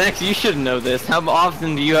pad. Max, you should know this. How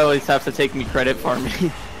often do you always have to take me credit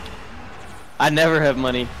farming? I never have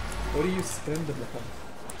money. What do you spend them on?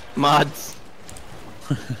 Mods.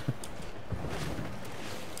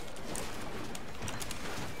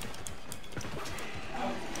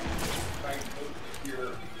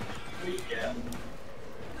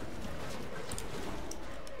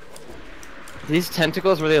 These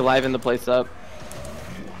tentacles really liven the place up.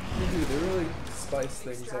 Dude, they really spice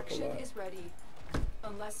things up a Extraction lot. is ready,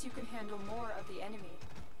 unless you can handle more of the enemy.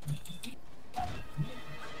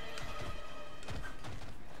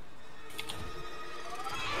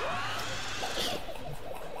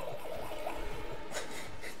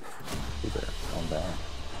 Calm down.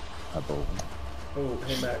 Oh,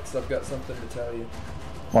 hey Max, I've got something to tell you.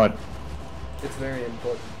 What? It's very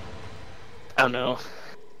important. I don't know.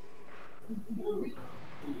 Look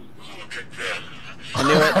at them. I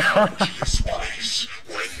knew it. This place,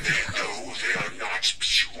 when they know they are not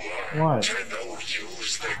pure. What? To no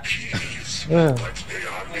use the keys, Yeah. but they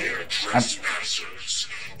are mere trespassers.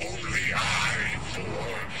 Only I,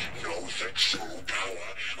 for, know the true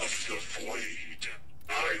power of the void.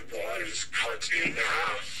 I was cut in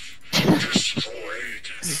half, destroyed.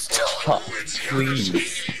 Stop, Through its please.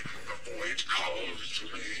 energy, the void called to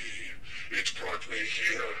me. It brought me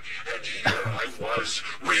here, and here I was,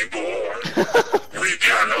 reborn. We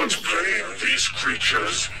cannot blame these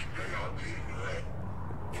creatures. They are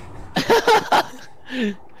being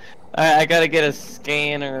led. Alright, I gotta get a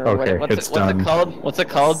scanner. Okay, what's it's it, what's done. it called? What's it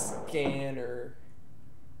called? Scanner.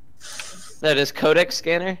 That is codec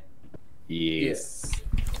scanner? Yes.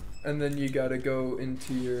 And then you gotta go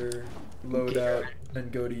into your loadout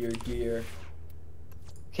and go to your gear.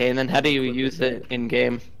 Okay, and then how do you use it in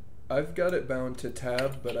game? I've got it bound to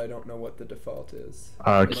tab, but I don't know what the default is.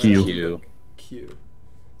 Q. Q. Q.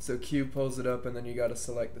 So Q pulls it up and then you gotta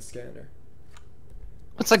select the scanner.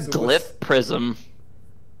 What's a So glyph what's- prism?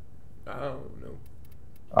 I don't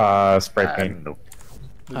know. Spray paint.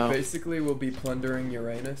 We Oh. basically will be plundering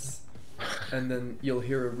Uranus, and then you'll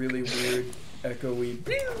hear a really weird, echoey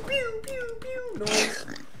pew pew pew pew noise,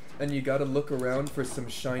 and you gotta look around for some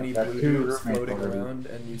shiny blue dudes floating around,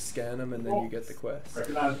 and you scan them, and then you get the quest.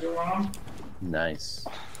 Recognize who on? Nice.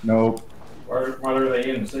 Nope. What are they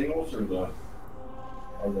in, singles or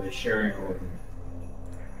are they sharing with them?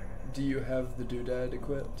 Do you have the doodad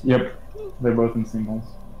equipped? Yep. They're both in singles.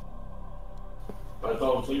 That's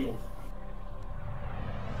all singles.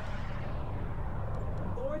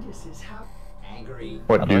 Angry.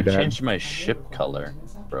 What How do do I that? change my ship color,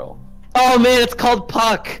 bro? Oh man, it's called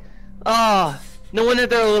Puck! Ah, no wonder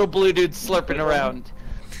there are little blue dudes slurping around.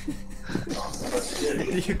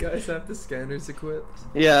 Do you guys have the scanners equipped?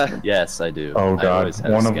 Yeah. Yes, I do. Oh I god, always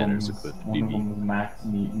have one of them scanners is equipped. one of BB. them is max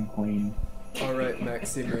neat and clean. Alright,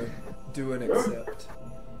 Maximu, do an accept.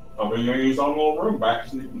 I mean, you use on a little room back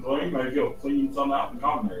so you can clean. Maybe you'll clean some out in the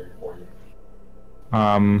common area for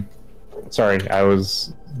you. Sorry, I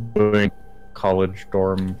was doing college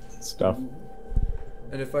dorm stuff.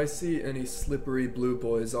 And if I see any slippery blue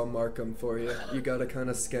boys, I'll mark them for you. You gotta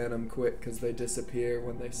kinda scan them quick, because they disappear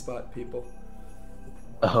when they spot people.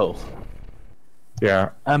 Oh, Yeah,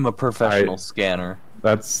 I'm a professional I- scanner.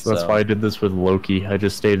 that's So- why I did this with Loki. I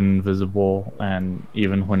just stayed invisible, and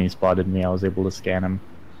even when he spotted me, I was able to scan him.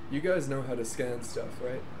 You guys know how to scan stuff,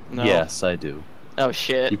 right? No. Yes, I do. Oh You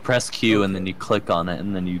shit. press Q and then you click on it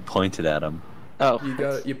and then you point it at him. Oh.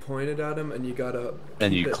 You point it at him, and you gotta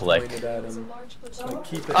And keep you it click. pointed at It's a him. large platoon. Like,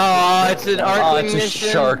 keep it. Oh, it's an Oh, arc it's a mission.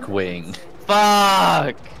 shark wing.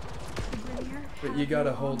 Fuck. But you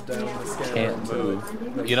gotta hold down the scanner. Can't until move.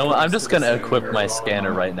 it, like, You know what? I'm goes just to the gonna center. equip my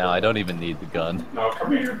scanner right now. I don't even need the gun. No,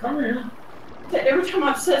 come here, come here. Every time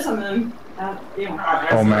I've said something, you know,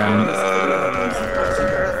 Oh man,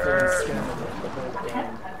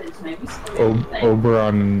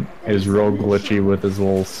 Oberon is real glitchy with his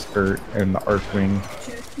little skirt and the arcwing.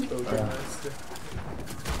 Ogre-master.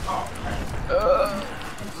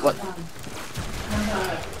 What?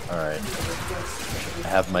 Alright. I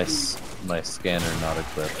have my scanner not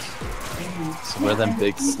equipped. So where them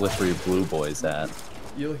big slippery blue boys at?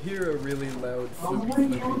 You'll hear a really loud floopy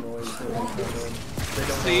noise when they come in. They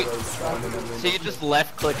don't See- always sound in So you just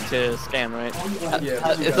left click to scan, right? Yeah,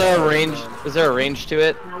 but you Is gotta there a hold it range? down. Is there a range to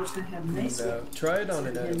it? No. Try it on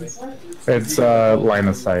an enemy. It's line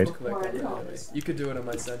of sight. Click on an enemy. You could do it on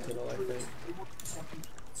my sentinel, I think.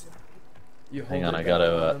 You Hang hold on, it I gotta,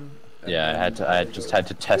 down on them, and Yeah, then I just had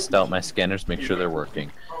to test out my scanners, make sure they're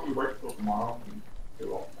working. Probably wait till tomorrow and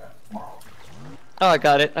do all that tomorrow. Oh, I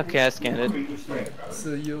got it. Okay, I scanned it.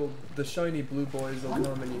 So the shiny blue boys will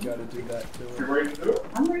come and you gotta do that to You them. ready to do it?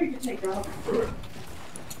 I'm ready to take off.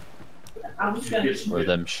 I'm just gonna. Where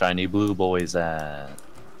them shiny blue boys at?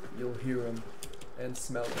 You'll hear them and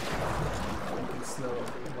smell them. You can smell them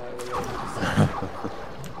a mile away.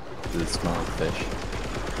 Do they smell like fish?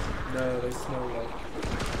 No, they smell like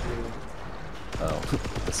Oh,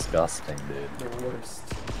 disgusting, dude. the worst.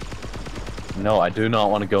 No, I do not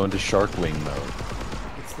want to go into shark wing mode.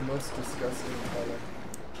 It's the most disgusting color.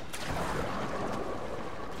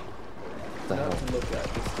 The Not hell? to look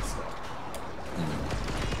at, just to smell.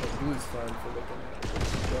 But blue's fine for looking at.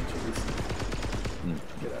 Don't you be stupid.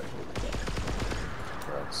 Get out of here with that.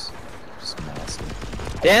 Gross. Just nasty.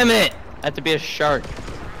 Damn it! I have to be a shark.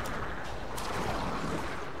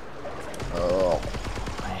 Oh,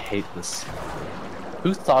 I hate this.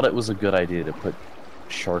 Who thought it was a good idea to put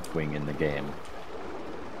shark wing in the game?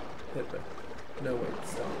 Hitler. No, wait,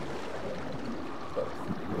 stop. Both.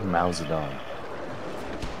 Mao Zedong.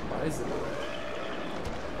 Eisenhower.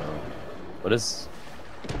 Oh. What is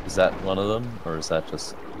that one of them? Or is that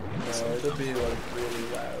just... No, it'll be like really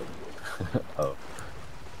loud. Oh.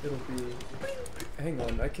 It'll be... Hang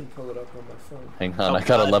on, I can pull it up on my phone. Hang on, I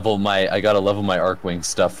gotta level my Arcwing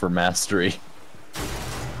stuff for mastery.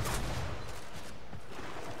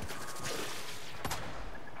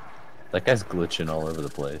 That guy's glitching all over the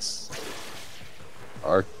place.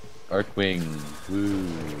 Arcwing, woo,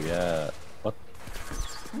 yeah. What?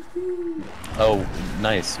 Oh,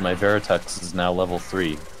 nice. My Veritux is now level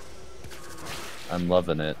 3. I'm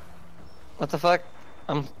loving it. What the fuck?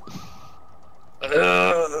 I'm...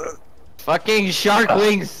 Fucking shark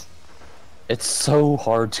wings! It's so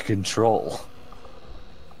hard to control.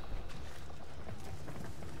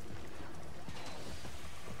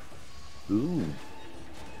 Ooh.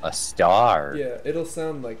 A star. Yeah, it'll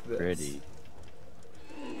sound like this. Pretty.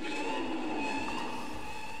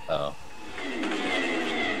 Oh.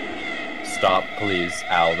 Stop, please.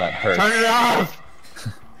 Ow, that hurts. Turn it off!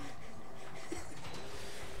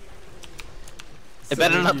 It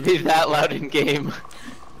better not be that loud in game.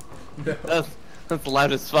 No. That's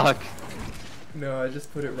loud as fuck. No, I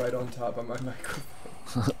just put it right on top of my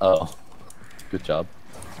microphone. Oh. Good job.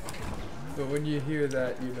 But when you hear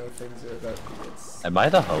that, you know things are about to get... Am I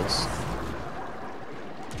the host?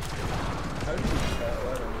 How do you tell?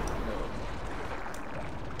 I don't even know.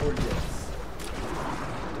 Or yes.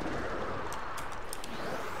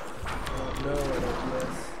 No, I don't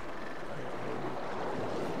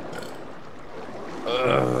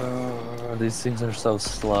yes. These things are so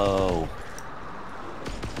slow.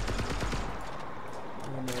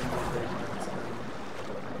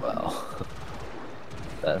 Wow.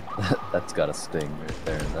 That's got a sting right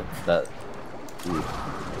there. That. Ooh. It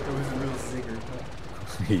was a real zinger, huh?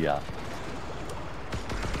 Yeah.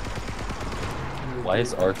 Why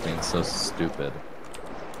is Arcwing so stupid?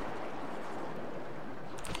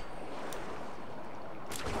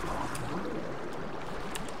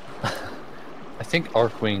 I think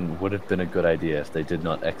Arcwing would have been a good idea if they did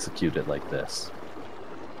not execute it like this.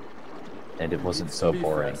 And it wasn't so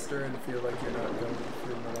boring. Faster and feel like you're not going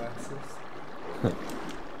through molasses.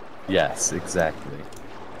 Yes, exactly.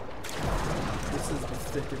 This is the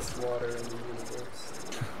thickest water in the universe.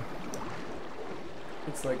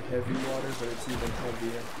 It's like heavy water, but it's even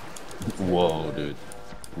heavier. Whoa, dude.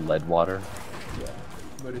 Lead water? Yeah,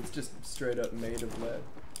 but it's just straight up made of lead.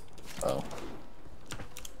 Oh.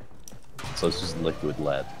 So it's just liquid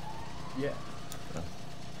lead. Yeah. Oh,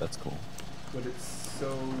 that's cool. But it's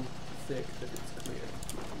so thick that it's clear.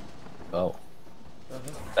 Oh.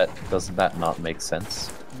 Doesn't that not make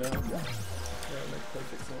sense? No. That makes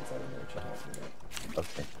perfect sense. I don't know what you're talking about.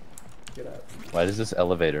 Okay. Get out. Why does this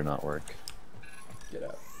elevator not work? Get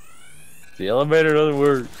out. The elevator doesn't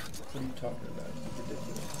work. What are you talking about? It's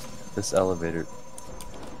ridiculous. This elevator.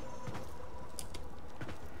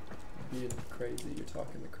 Being crazy, you're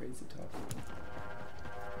talking the crazy talk.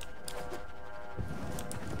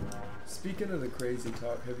 Speaking of the crazy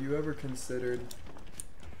talk, have you ever considered...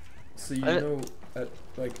 So you know,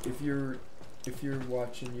 like if you're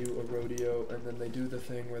watching a rodeo and then they do the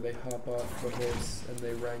thing where they hop off the horse and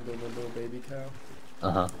they wrangle the little baby cow?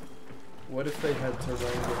 Uh-huh. What if they had to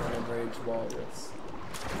wrangle an enraged walrus?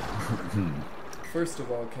 First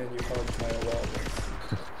of all, can you hog tie a walrus?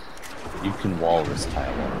 You can walrus tie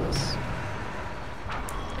a walrus.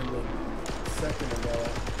 And then, second of all,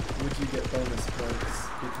 would you get bonus points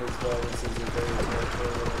because walruses are very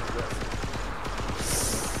territorial and aggressive?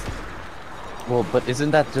 Well, but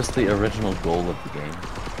isn't that just the original goal of the game?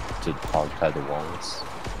 To hog tie the walrus?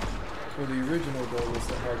 Well, the original goal was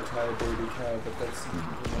to hard tie a baby cow, but that's,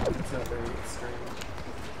 it's not very extreme.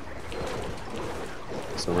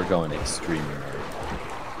 So we're going extreme mode.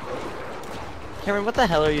 Cameron, what the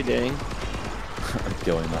hell are you doing? I'm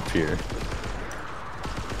going up here.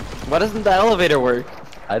 Why doesn't the elevator work?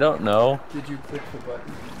 I don't know. Did you click the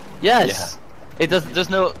button? Yes. It does.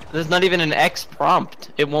 There's not even an X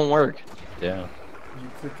prompt. It won't work. Yeah.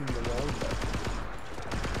 You clicking the wrong button.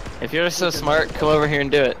 If you're so smart, come over here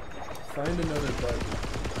and do it. Find another button.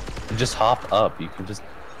 You just hop up. You can just.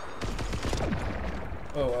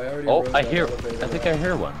 Oh, I already. Oh, rode I that hear. elevator I think up. I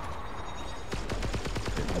hear one.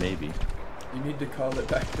 Maybe. You need to call it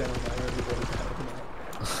back down. I already rode that one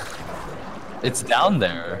up. It's down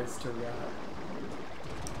there. Tries to rot.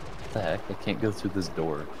 What the heck? I can't go through this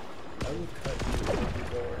door. I will cut you through the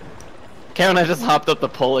door. Cameron, I just hopped up the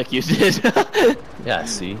pole like you did. Yeah,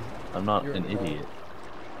 see? I'm not You're an a pole. idiot.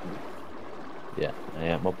 Yeah, I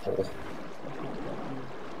am a pole.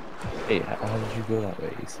 Hey, how did you go that way?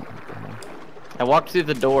 I walked through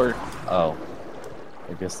the door. Oh.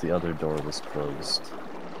 I guess the other door was closed.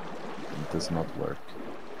 It does not work.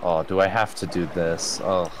 Oh, do I have to do this?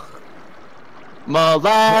 Oh.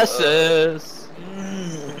 Molasses.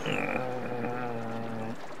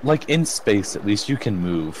 Like in space, at least you can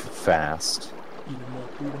move fast. Beat him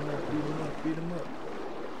up, beat him up, beat him up, beat him up.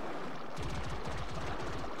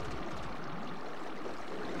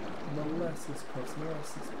 Molasses puffs,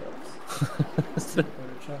 molasses puffs. Peanut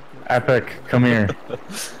butter chocolate. Epic, come here.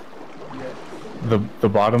 Yeah, The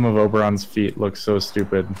bottom of Oberon's feet looks so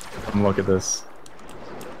stupid. Come look at this.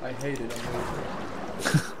 I hate it.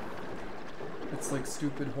 It's like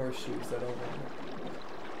stupid horseshoes. I don't want it.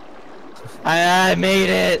 I made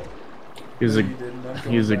it. He's No, a you didn't. I'm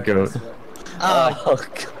he's going a back goat. this way. Oh. Oh,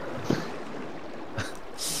 God.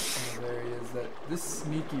 Oh, there he is. This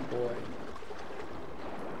sneaky boy.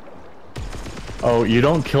 Oh, you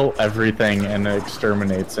don't kill everything and it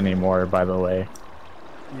exterminates anymore, by the way.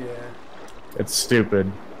 Yeah. It's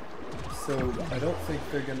stupid. So I don't think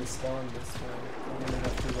they're gonna spawn this time. I'm gonna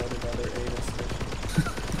have to run another anus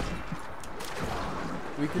mission.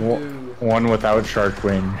 We could do. One without shark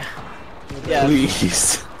wing. Yeah.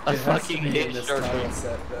 Please. I It has to fucking be in hate this shark tile wings.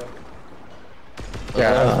 set though.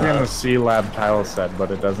 Yeah, it has to be on the Sea Lab tile set, but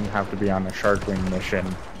it doesn't have to be on a shark wing mission.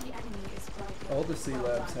 All the sea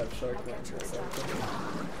labs have shark wings or something.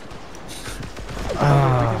 We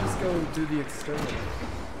Ah. can just go do the exterminate.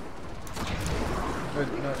 Or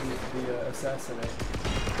not the assassinate.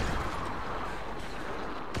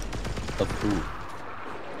 Of who?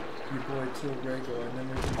 Your boy Till Gregor, and then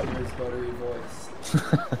we can hear his buttery voice.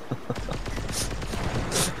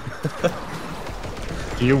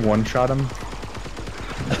 Do you one-shot him?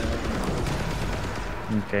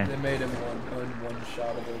 Okay. They made him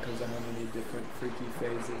one-shottable because of how many different freaky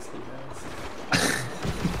phases he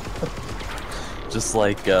has. Just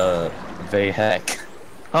like, Vayhek.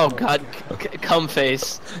 Oh god, cum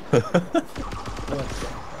face. What the?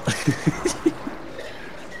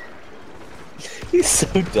 He's so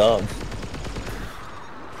dumb.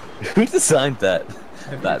 Who designed that?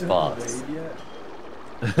 Have That you done boss. the raid yet?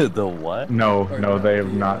 The what? No, Or no, not they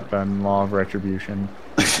have the, not done Law of Retribution.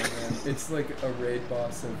 It's like a raid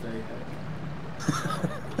boss of Vayhek.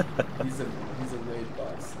 He's a raid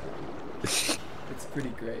boss. It's pretty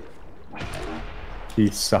great. He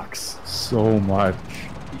sucks so much.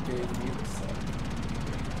 He gave me the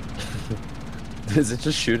suck. Is it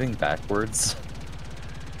just shooting backwards?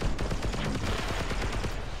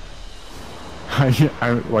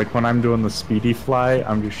 I like when I'm doing the speedy fly,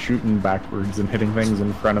 I'm just shooting backwards and hitting things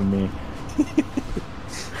in front of me.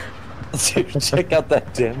 Dude, check out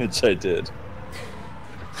that damage I did.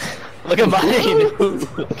 Look at mine.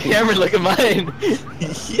 Cameron, look at mine.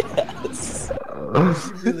 Yes. You're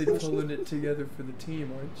really pulling it together for the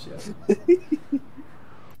team, aren't you?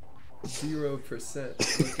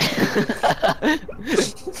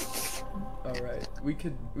 0%. Alright, we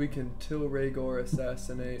can Till Rhaegor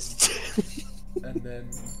assassinate, and then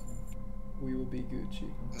we will be Gucci.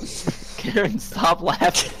 Cameron, stop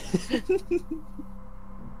laughing.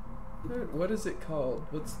 What is it called?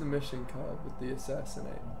 What's the mission called with the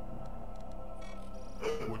assassinate?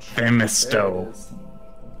 There it Themisto. is.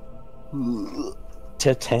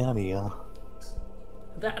 Titania.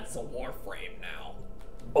 That's a warframe now.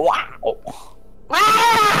 Wow.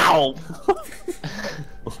 Wow!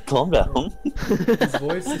 Calm down. His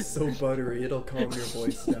voice is so buttery, it'll calm your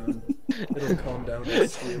voice down. It'll calm down that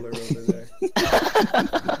squealer over there.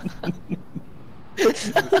 With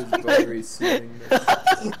his buttery sweetingness.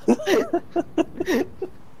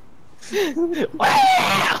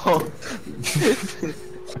 Wow!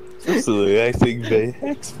 Personally, I think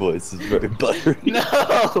Bayheck's voice is very buttery.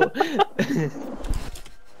 No!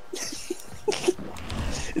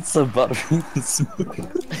 It's so buttery and smooth.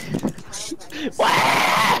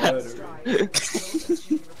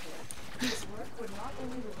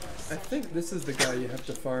 I think this is the guy you have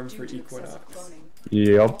to farm for Equinox.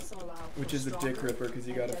 Yep. Which is a dick ripper because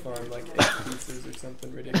you gotta farm like 8 pieces or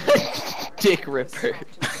something ridiculous. Dick ripper.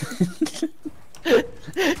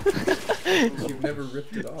 You've never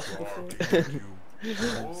ripped it off before?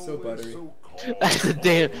 So buttery. That's a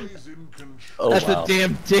damn. Oh, That's wow. a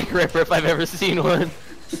damn dick ripper if I've ever seen one.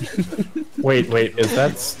 Wait, is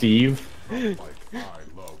that Steve?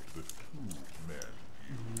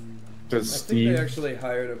 Does I think Steve? they actually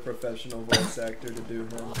hired a professional voice actor to do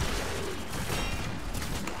him.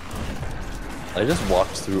 I just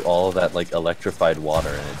walked through all of that like electrified water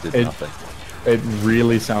and it did nothing. It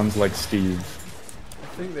really sounds like Steve. I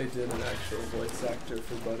think they did an actual voice actor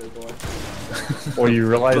for Butterboy. Well, you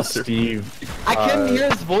realize Steve. I couldn't hear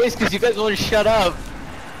his voice because you guys won't shut up.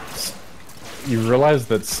 You realize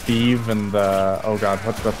that Steve and the oh god,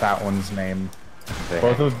 what's the fat one's name?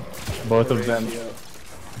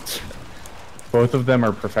 Both of them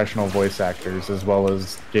are professional voice actors as well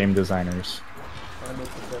as game designers. I'm a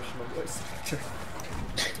professional voice actor.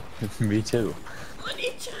 Me too.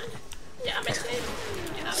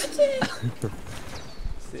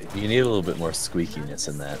 You need a little bit more squeakiness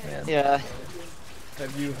in that, man. Yeah.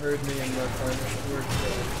 Have you heard me in my final work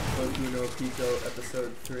for Boku no Pico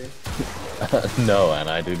episode 3? No, and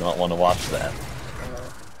I do not want to watch that.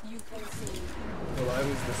 Well, I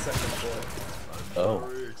was the second boy. Oh.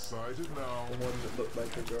 Excited now. The one that looked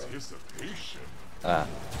like a girl. Anticipation. Ah.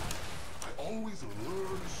 I always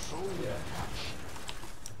learn so much.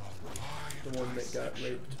 The one that got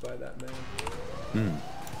raped by that man.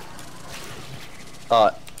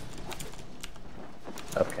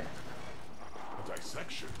 Okay. A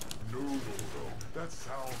dissection? No. That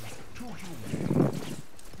sounds too human.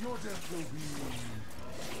 Your death will be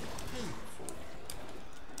painful.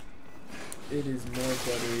 It is more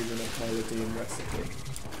buttery than a Paladin recipe.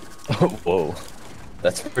 Oh, whoa.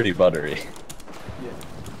 That's pretty buttery. Yeah.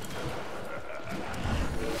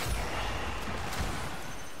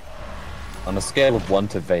 On a scale of 1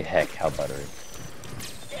 to Vayheck, how buttery?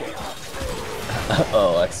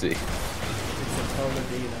 Oh, I see. It's a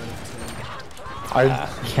Paladin out of 10. I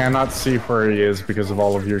cannot see where he is because of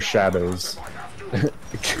all of your shadows. I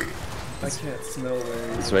can't smell where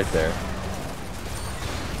he is. He's right there.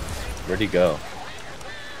 Where'd he go?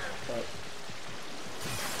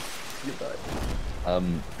 Goodbye.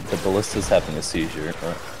 The ballista's having a seizure.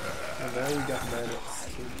 And now we got Manix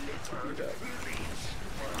to beat up.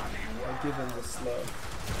 I'll give him the slow.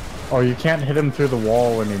 Oh, you can't hit him through the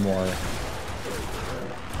wall anymore.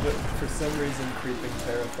 But for some reason, creeping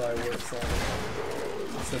Terrify works on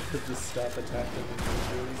him. So could just stop attacking him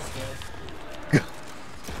really slow.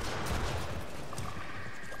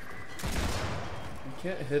 You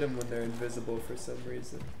can't hit them when they're invisible for some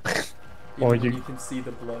reason. Well, Even when you can see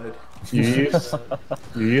the blood. You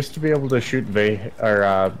used to be able to shoot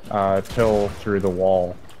Till through the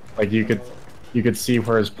wall. Like you could see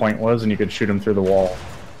where his point was and you could shoot him through the wall.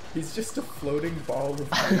 He's just a floating ball of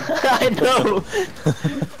I know!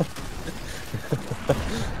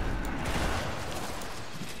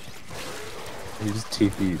 He just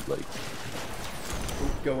TP'd, like...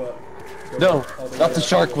 Go up. Go No! up, all the Not way the up,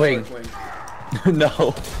 shark wing! No!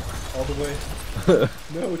 All the way.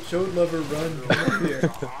 No, Chode Lover, run! Come up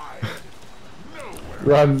here.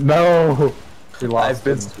 Run! No! We lost I've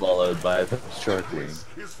been him. swallowed by the shark wing.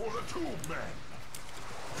 It's for the tube man.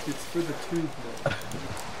 It's for the tube, man.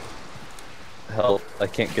 Help, I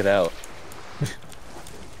can't get out.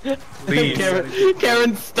 Please.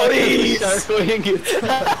 Karen's stuck in the shark wing.